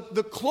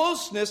the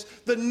closeness,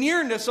 the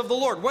nearness of the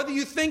Lord. Whether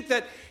you think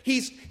that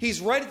He's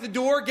right at the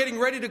door getting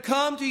ready to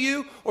come to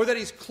you, or that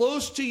He's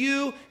close to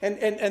you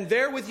and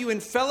there with you in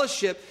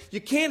fellowship,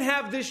 you can't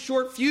have this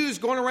short fuse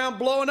going around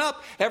blowing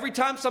up every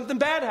time something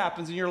bad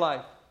happens in your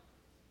life.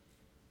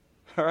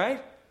 All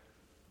right?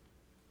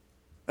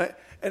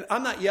 And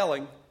I'm not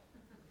yelling.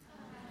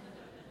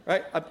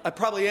 Right? I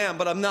probably am,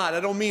 but I'm not. I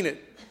don't mean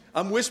it.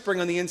 I'm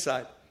whispering on the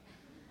inside.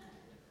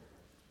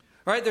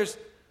 All right?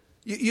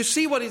 You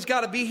see what he's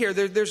got to be here.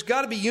 There's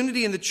got to be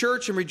unity in the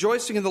church and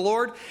rejoicing in the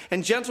Lord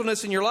and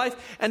gentleness in your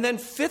life. And then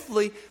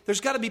fifthly,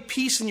 there's got to be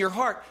peace in your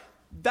heart.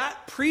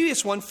 That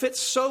previous one fits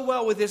so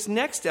well with this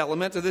next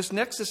element, or this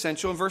next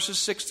essential in verses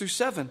 6 through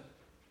 7.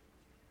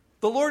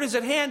 The Lord is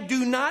at hand.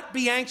 Do not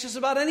be anxious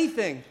about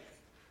anything.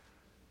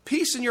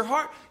 Peace in your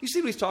heart. You see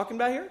what he's talking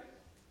about here?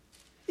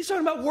 He's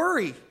talking about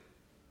worry.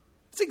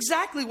 It's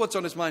exactly what's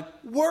on his mind.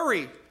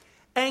 Worry.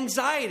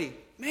 Anxiety.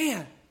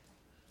 Man.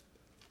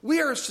 We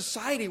are a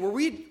society where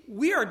we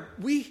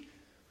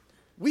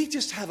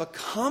just have a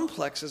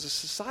complex as a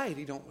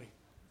society, don't we?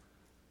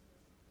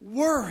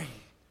 Worry,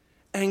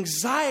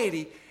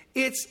 anxiety,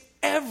 it's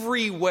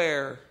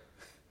everywhere.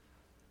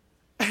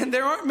 And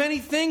there aren't many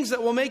things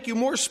that will make you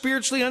more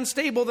spiritually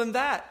unstable than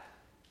that.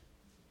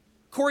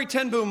 Corrie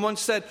ten Boom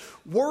once said,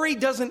 worry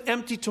doesn't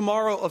empty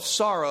tomorrow of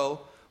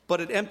sorrow,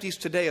 but it empties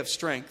today of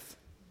strength.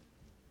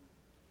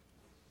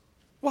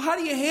 Well, how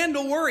do you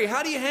handle worry?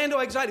 How do you handle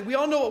anxiety? We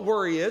all know what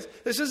worry is.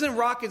 This isn't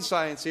rocket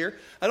science here.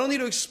 I don't need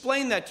to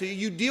explain that to you.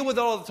 You deal with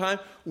it all the time.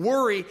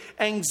 Worry,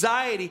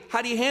 anxiety.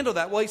 How do you handle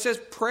that? Well, he says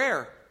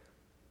prayer.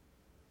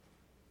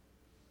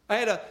 I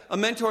had a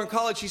mentor in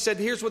college. He said,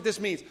 here's what this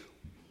means.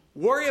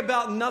 Worry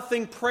about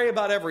nothing, pray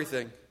about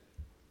everything.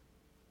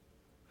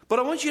 But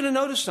I want you to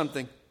notice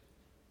something.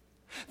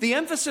 The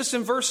emphasis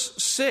in verse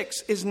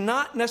 6 is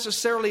not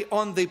necessarily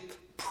on the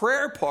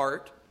prayer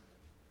part.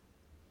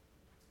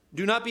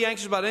 Do not be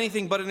anxious about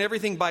anything, but in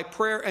everything by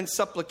prayer and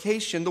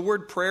supplication. The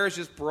word prayer is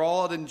just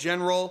broad and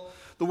general.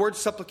 The word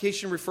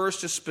supplication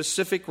refers to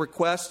specific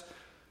requests.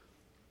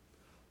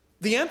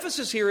 The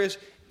emphasis here is,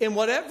 in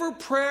whatever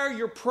prayer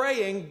you're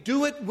praying,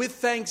 do it with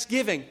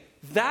thanksgiving.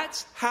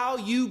 That's how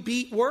you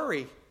beat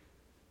worry.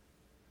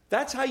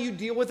 That's how you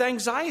deal with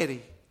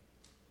anxiety.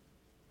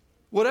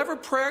 Whatever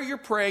prayer you're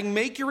praying,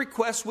 make your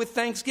requests with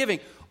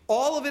thanksgiving.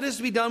 All of it is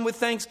to be done with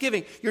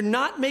thanksgiving. You're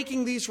not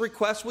making these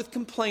requests with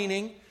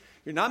complaining.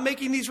 You're not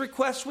making these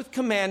requests with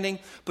commanding,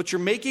 but you're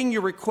making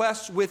your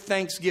requests with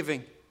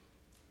thanksgiving.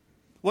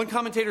 One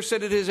commentator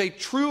said it is a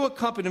true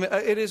accompaniment.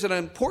 It is an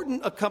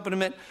important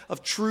accompaniment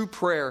of true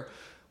prayer.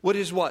 What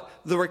is what?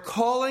 The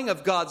recalling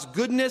of God's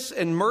goodness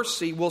and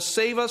mercy will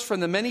save us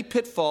from the many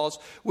pitfalls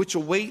which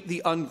await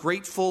the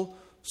ungrateful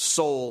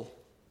soul.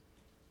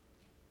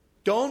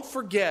 Don't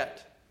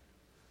forget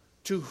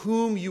to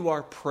whom you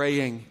are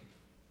praying.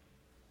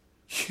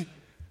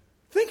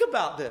 Think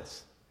about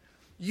this.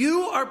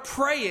 You are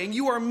praying,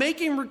 you are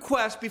making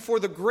requests before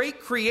the great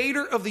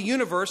creator of the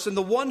universe and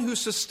the one who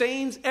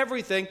sustains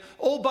everything.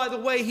 Oh, by the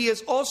way, he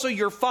is also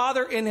your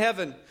Father in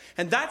heaven.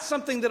 And that's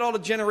something that ought to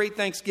generate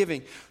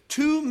thanksgiving.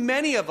 Too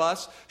many of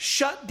us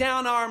shut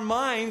down our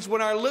minds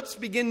when our lips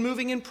begin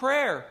moving in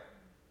prayer.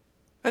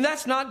 And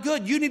that's not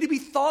good. You need to be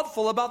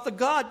thoughtful about the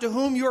God to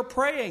whom you're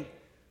praying.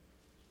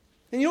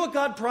 And you know what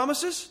God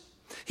promises?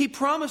 He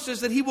promises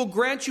that he will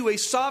grant you a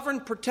sovereign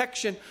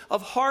protection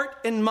of heart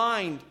and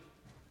mind.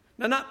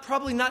 Now,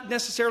 probably not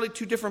necessarily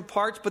two different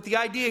parts, but the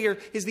idea here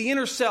is the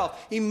inner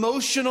self,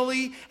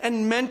 emotionally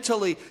and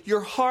mentally, your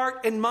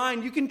heart and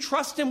mind. You can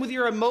trust him with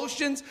your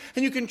emotions,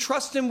 and you can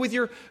trust him with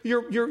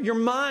your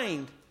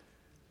mind.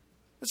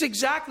 That's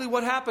exactly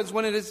what happens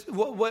when it is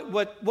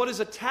what is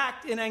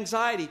attacked in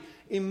anxiety.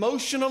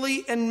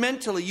 Emotionally and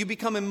mentally. You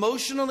become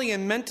emotionally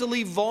and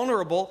mentally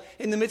vulnerable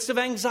in the midst of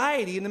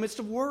anxiety, in the midst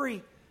of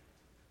worry.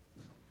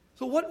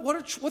 So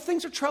what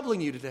things are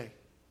troubling you today?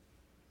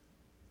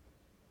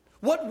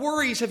 What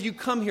worries have you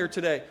come here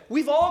today?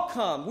 We've all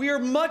come. We are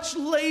much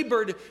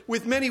labored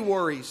with many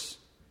worries.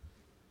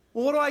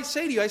 Well, what do I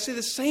say to you? I say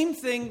the same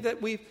thing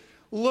that we've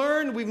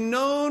learned, we've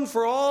known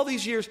for all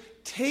these years.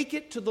 Take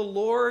it to the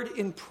Lord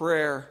in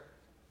prayer.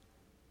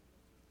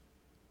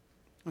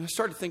 And I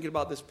started thinking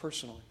about this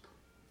personally.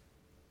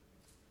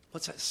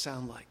 What's that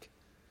sound like?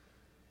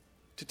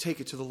 To take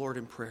it to the Lord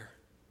in prayer.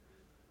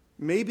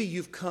 Maybe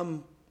you've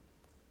come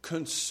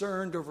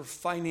concerned over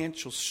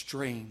financial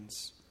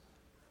strains.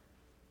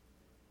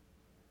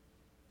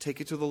 Take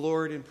it to the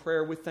Lord in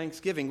prayer with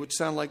thanksgiving, which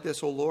sound like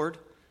this. Oh Lord,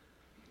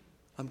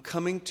 I'm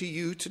coming to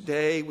you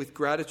today with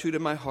gratitude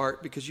in my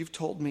heart because you've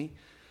told me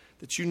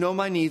that you know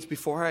my needs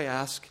before I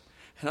ask.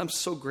 And I'm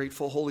so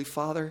grateful, Holy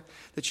Father,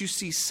 that you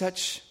see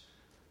such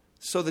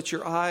so that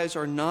your eyes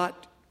are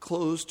not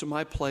closed to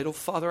my plight. Oh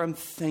Father, I'm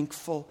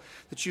thankful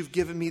that you've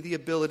given me the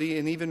ability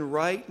and even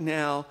right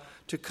now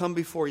to come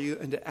before you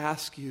and to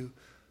ask you,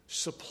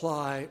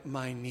 supply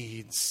my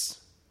needs.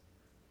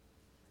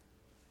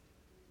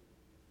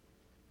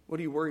 What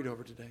are you worried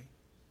over today?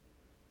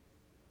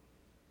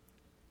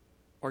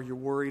 Are you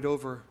worried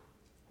over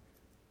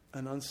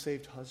an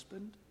unsaved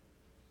husband?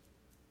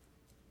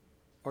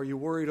 Are you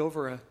worried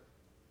over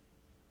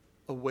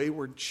a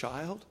wayward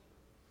child?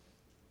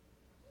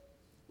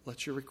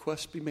 Let your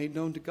requests be made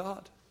known to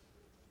God.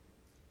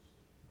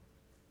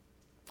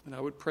 And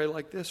I would pray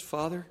like this: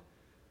 Father,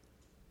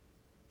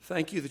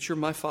 thank you that you're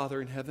my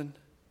Father in heaven.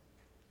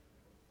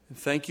 And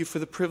thank you for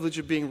the privilege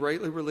of being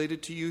rightly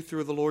related to you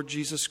through the Lord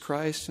Jesus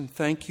Christ. And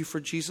thank you for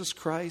Jesus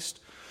Christ,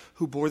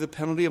 who bore the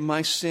penalty of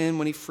my sin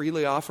when he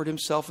freely offered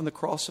himself on the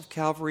cross of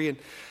Calvary. And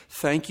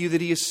thank you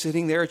that he is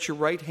sitting there at your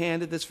right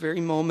hand at this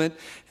very moment.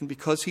 And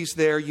because he's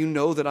there, you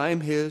know that I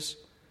am his.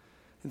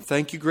 And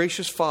thank you,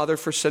 gracious Father,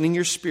 for sending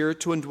your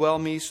Spirit to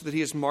indwell me so that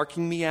he is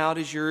marking me out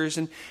as yours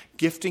and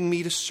gifting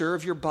me to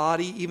serve your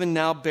body, even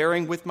now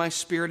bearing with my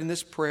spirit in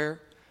this prayer.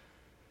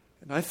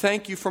 And I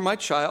thank you for my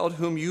child,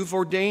 whom you've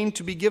ordained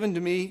to be given to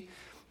me,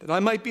 that I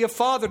might be a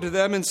father to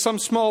them in some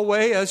small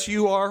way as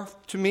you are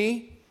to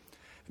me.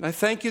 And I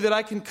thank you that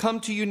I can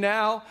come to you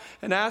now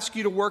and ask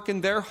you to work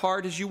in their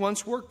heart as you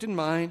once worked in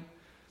mine.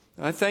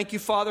 And I thank you,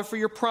 Father, for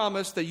your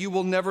promise that you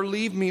will never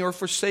leave me or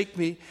forsake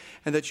me,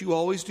 and that you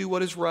always do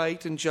what is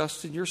right and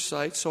just in your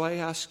sight. So I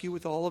ask you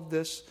with all of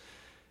this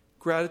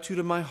gratitude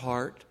in my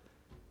heart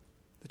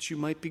that you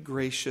might be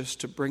gracious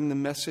to bring the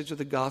message of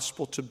the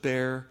gospel to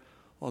bear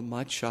on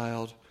my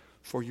child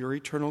for your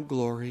eternal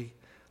glory.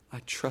 I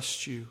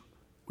trust you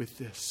with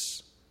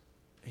this.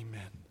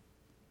 Amen.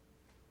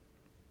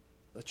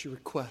 Let your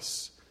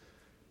requests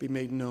be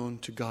made known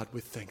to God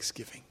with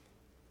thanksgiving.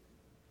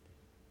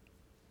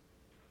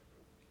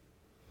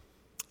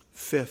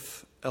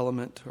 Fifth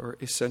element or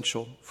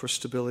essential for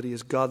stability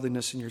is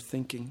godliness in your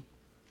thinking.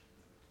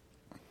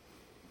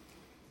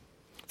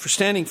 For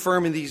standing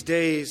firm in these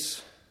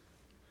days,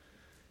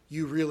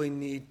 you really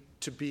need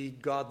to be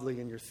godly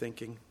in your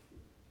thinking.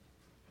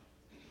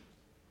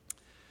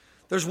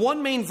 There's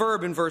one main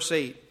verb in verse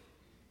 8,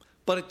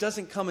 but it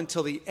doesn't come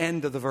until the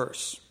end of the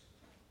verse.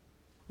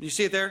 You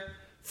see it there?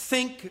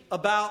 Think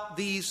about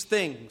these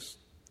things.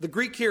 The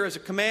Greek here is a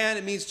command.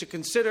 It means to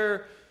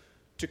consider,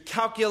 to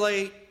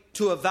calculate,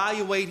 to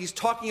evaluate. He's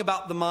talking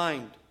about the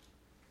mind.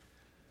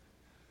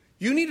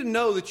 You need to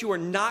know that you are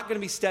not going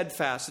to be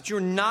steadfast, that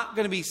you're not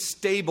going to be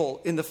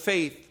stable in the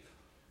faith.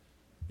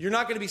 You're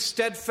not going to be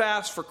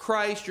steadfast for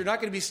Christ. You're not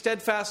going to be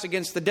steadfast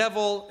against the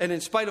devil and in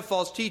spite of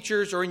false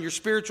teachers or in your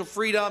spiritual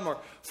freedom or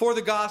for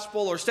the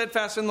gospel or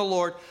steadfast in the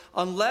Lord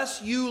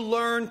unless you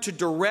learn to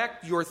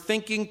direct your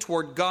thinking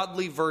toward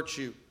godly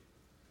virtue.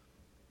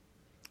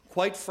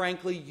 Quite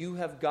frankly, you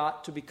have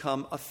got to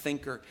become a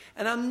thinker.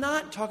 And I'm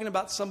not talking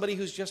about somebody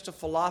who's just a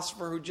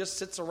philosopher who just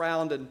sits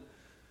around and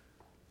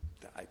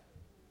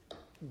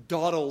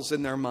dawdles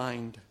in their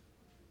mind.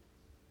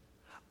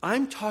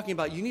 I'm talking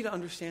about, you need to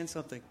understand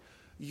something.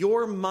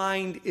 Your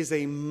mind is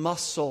a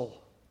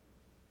muscle,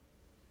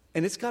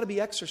 and it's got to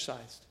be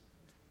exercised.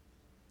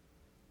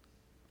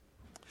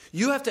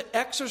 You have to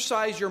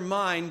exercise your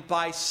mind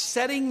by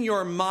setting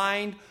your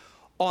mind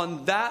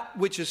on that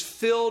which is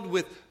filled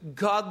with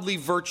godly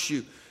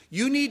virtue.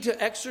 You need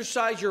to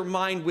exercise your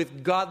mind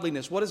with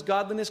godliness. What is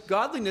godliness?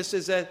 Godliness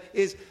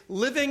is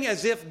living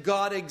as if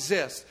God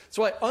exists.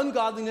 So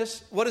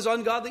ungodliness, what is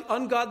ungodly?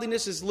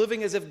 Ungodliness is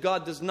living as if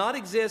God does not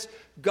exist.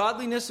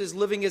 Godliness is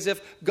living as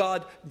if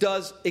God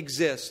does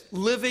exist.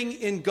 Living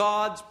in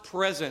God's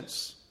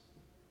presence.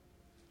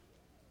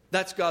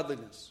 That's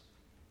godliness.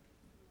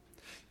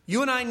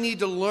 You and I need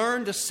to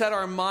learn to set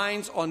our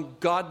minds on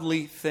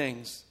godly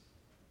things.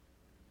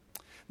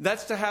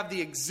 That's to have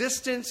the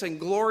existence and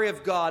glory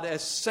of God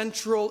as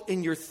central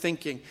in your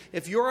thinking.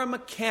 If you're a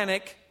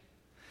mechanic,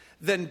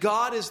 then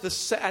God is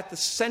at the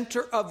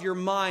center of your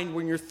mind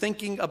when you're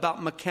thinking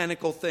about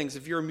mechanical things.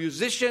 If you're a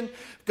musician,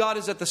 God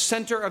is at the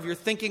center of your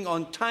thinking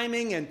on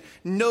timing and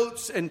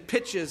notes and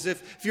pitches.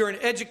 If you're an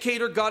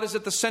educator, God is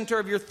at the center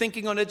of your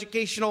thinking on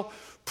educational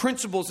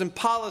principles and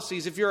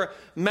policies. If you're a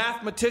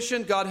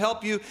mathematician, God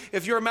help you.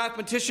 If you're a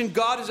mathematician,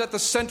 God is at the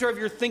center of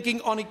your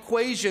thinking on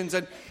equations.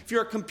 And if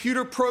you're a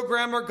computer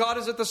programmer, God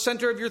is at the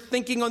center of your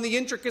thinking on the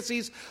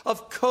intricacies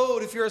of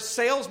code. If you're a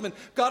salesman,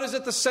 God is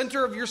at the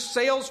center of your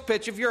sales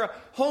pitch. If you're a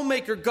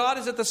homemaker, God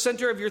is at the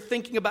center of your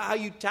thinking about how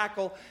you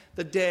tackle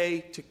the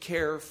day to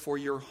care for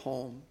your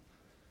home.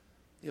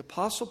 The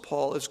Apostle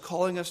Paul is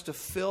calling us to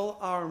fill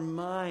our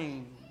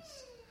minds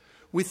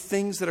with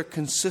things that are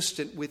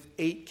consistent with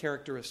 8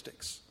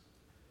 characteristics.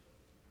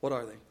 What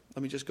are they?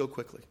 Let me just go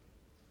quickly.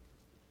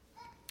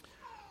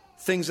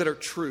 Things that are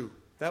true,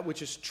 that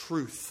which is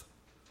truth.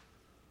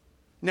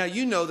 Now,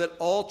 you know that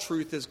all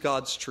truth is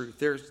God's truth.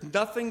 There's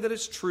nothing that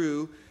is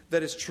true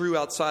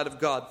outside of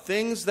God.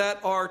 Things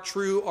that are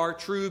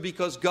true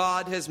because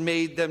God has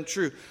made them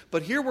true.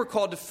 But here we're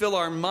called to fill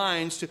our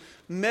minds, to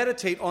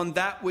meditate on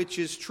that which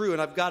is true. And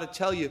I've got to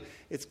tell you,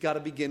 it's got to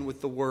begin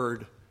with the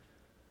Word.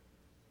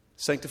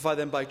 Sanctify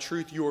them by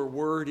truth. Your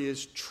word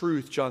is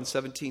truth. John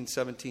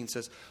 17:17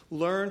 says,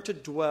 learn to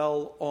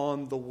dwell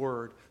on the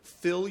Word.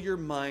 Fill your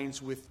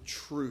minds with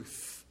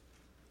truth.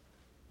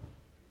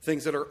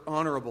 Things that are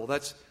honorable.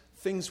 That's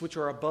things which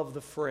are above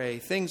the fray.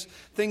 Things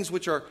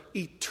which are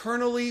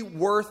eternally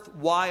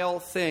worthwhile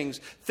things.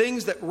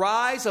 Things that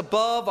rise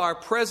above our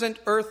present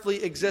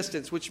earthly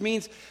existence, which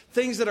means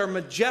things that are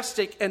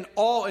majestic and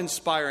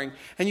awe-inspiring.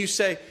 And you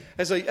say,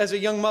 as a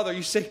young mother,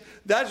 you say,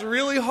 that's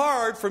really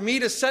hard for me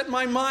to set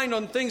my mind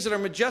on things that are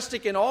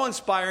majestic and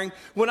awe-inspiring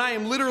when I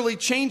am literally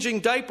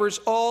changing diapers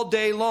all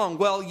day long.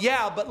 Well,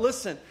 yeah, but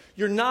listen,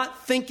 You're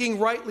not thinking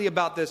rightly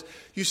about this.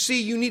 You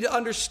see, you need to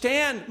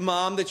understand,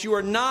 Mom, that you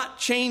are not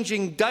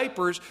changing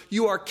diapers.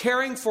 You are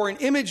caring for an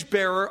image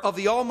bearer of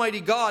the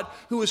Almighty God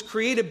who was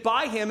created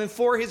by Him and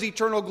for His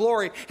eternal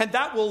glory. And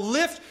that will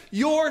lift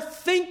your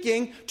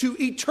thinking to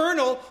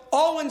eternal,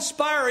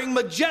 awe-inspiring,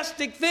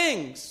 majestic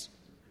things.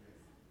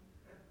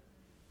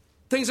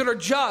 Things that are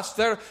just,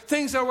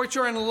 things which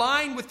are in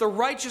line with the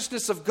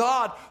righteousness of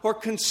God or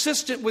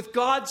consistent with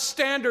God's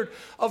standard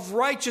of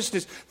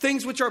righteousness.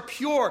 Things which are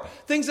pure,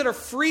 things that are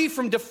free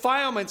from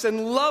defilements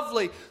and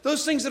lovely.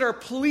 Those things that are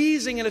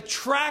pleasing and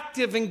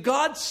attractive in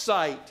God's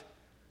sight.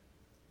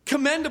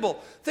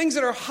 Commendable. Things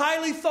that are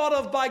highly thought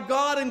of by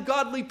God and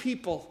godly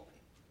people.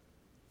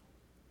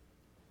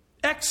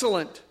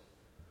 Excellent.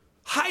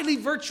 Highly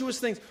virtuous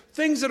things.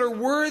 Things that are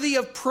worthy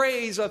of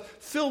praise,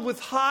 filled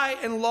with high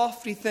and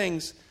lofty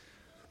things.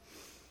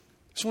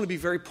 I just want to be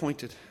very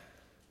pointed.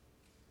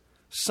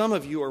 Some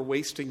of you are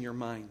wasting your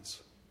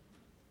minds.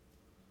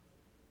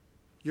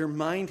 Your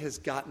mind has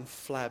gotten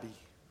flabby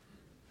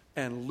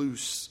and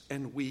loose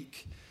and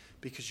weak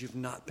because you've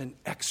not been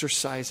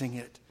exercising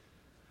it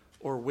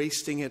or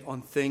wasting it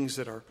on things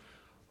that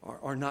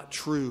are not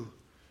true.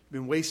 You've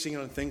been wasting it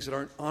on things that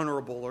aren't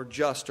honorable or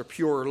just or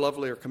pure or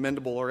lovely or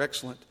commendable or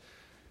excellent.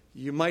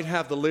 You might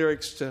have the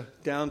lyrics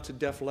down to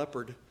Def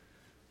Leppard,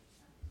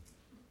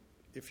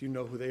 if you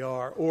know who they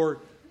are,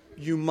 or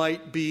you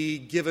might be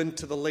given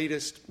to the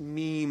latest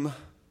meme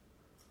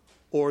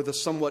or the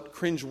somewhat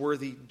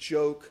cringeworthy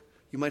joke.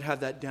 You might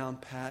have that down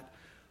pat.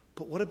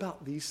 But what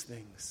about these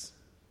things?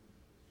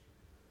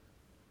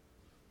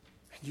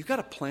 And you got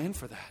to plan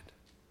for that.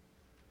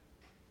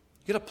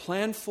 You got to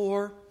plan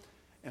for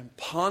and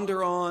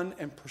ponder on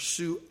and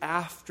pursue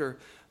after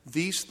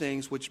these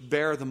things which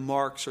bear the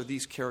marks or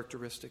these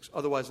characteristics.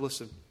 Otherwise,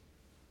 listen,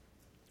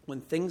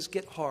 when things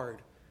get hard,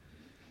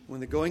 when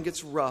the going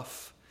gets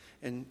rough,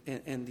 and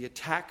the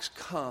attacks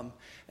come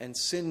and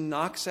sin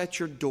knocks at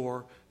your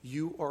door,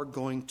 you are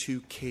going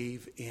to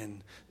cave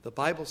in. The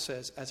Bible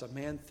says, as a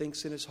man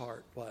thinks in his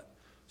heart, what?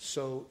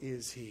 So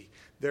is he.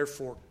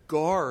 Therefore,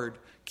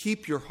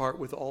 keep your heart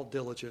with all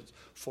diligence,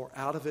 for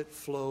out of it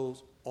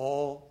flows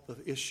all the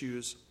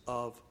issues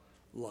of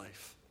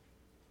life.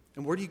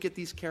 And where do you get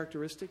these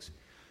characteristics?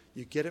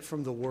 You get it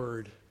from the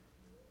Word.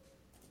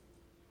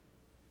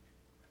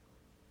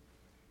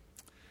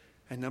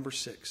 And number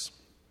 6.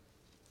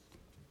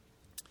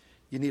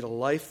 You need a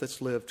life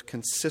that's lived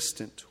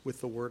consistent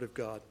with the Word of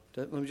God.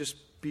 Let me just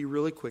be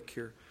really quick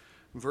here.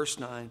 Verse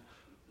 9.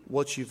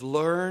 What you've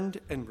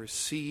learned and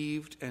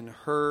received and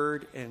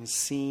heard and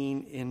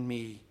seen in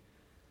me,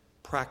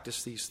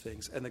 practice these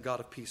things, and the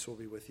God of peace will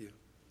be with you.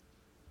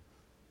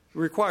 It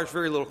requires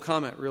very little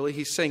comment, really.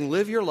 He's saying,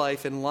 live your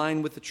life in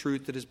line with the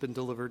truth that has been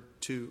delivered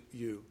to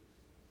you.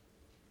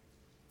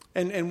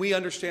 And we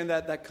understand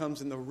that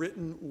comes in the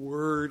written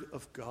Word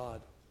of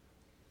God.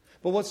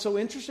 But what's so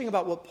interesting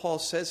about what Paul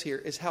says here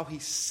is how he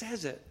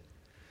says it.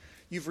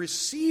 You've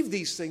received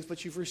these things,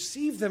 but you've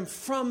received them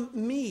from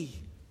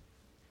me.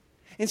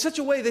 In such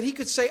a way that he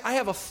could say, I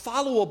have a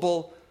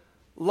followable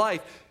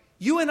life.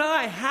 You and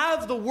I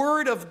have the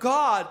Word of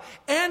God,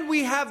 and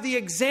we have the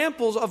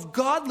examples of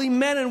godly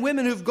men and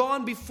women who've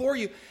gone before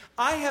you.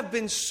 I have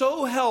been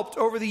so helped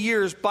over the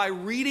years by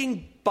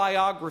reading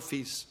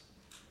biographies.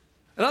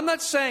 And I'm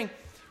not saying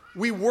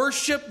we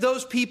worship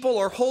those people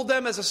or hold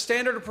them as a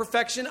standard of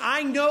perfection.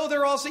 I know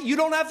they're all saying, you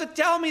don't have to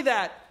tell me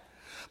that.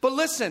 But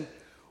listen,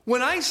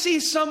 when I see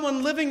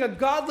someone living a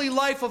godly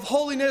life of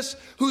holiness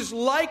who's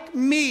like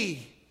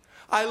me,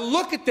 I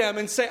look at them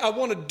and say, I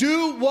want to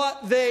do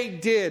what they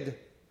did.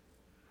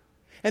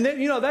 And then,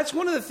 that's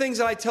one of the things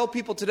that I tell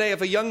people today.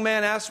 If a young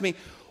man asks me,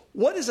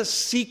 what is a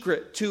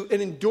secret to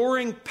an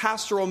enduring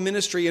pastoral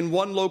ministry in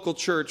one local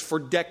church for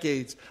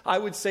decades? I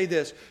would say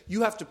this: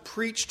 you have to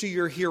preach to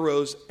your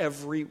heroes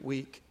every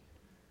week.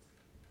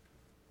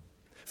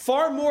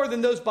 Far more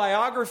than those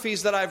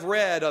biographies that I've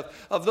read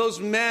of those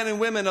men and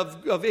women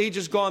of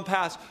ages gone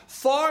past,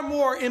 far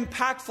more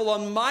impactful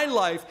on my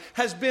life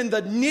has been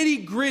the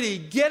nitty-gritty,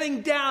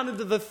 getting down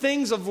into the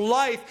things of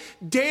life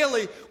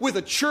daily with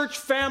a church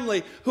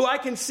family who I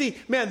can see,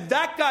 man,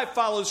 that guy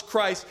follows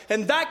Christ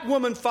and that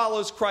woman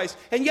follows Christ.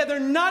 And yet they're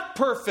not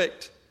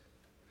perfect.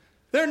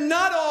 They're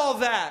not all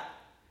that.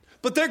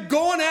 But they're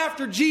going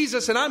after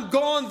Jesus, and I'm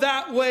going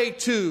that way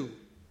too.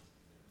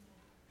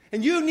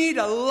 And you need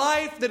a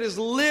life that is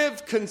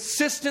lived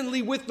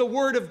consistently with the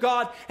Word of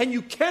God. And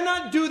you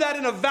cannot do that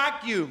in a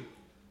vacuum.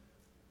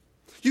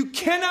 You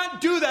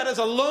cannot do that as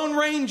a lone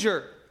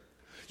ranger.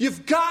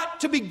 You've got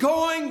to be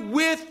going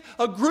with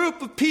a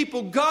group of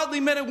people, godly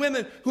men and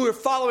women, who are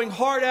following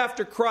hard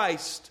after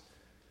Christ.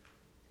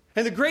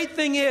 And the great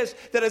thing is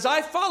that as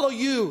I follow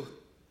you,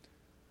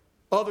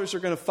 others are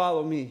going to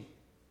follow me.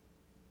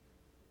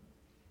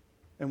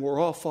 And we're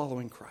all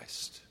following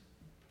Christ.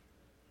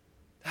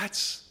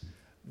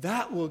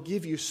 That will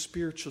give you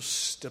spiritual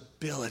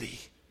stability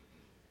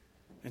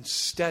and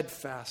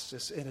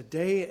steadfastness in a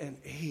day and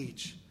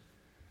age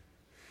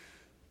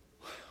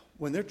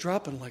when they're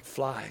dropping like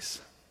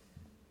flies.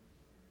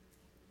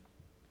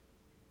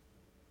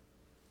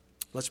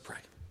 Let's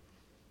pray.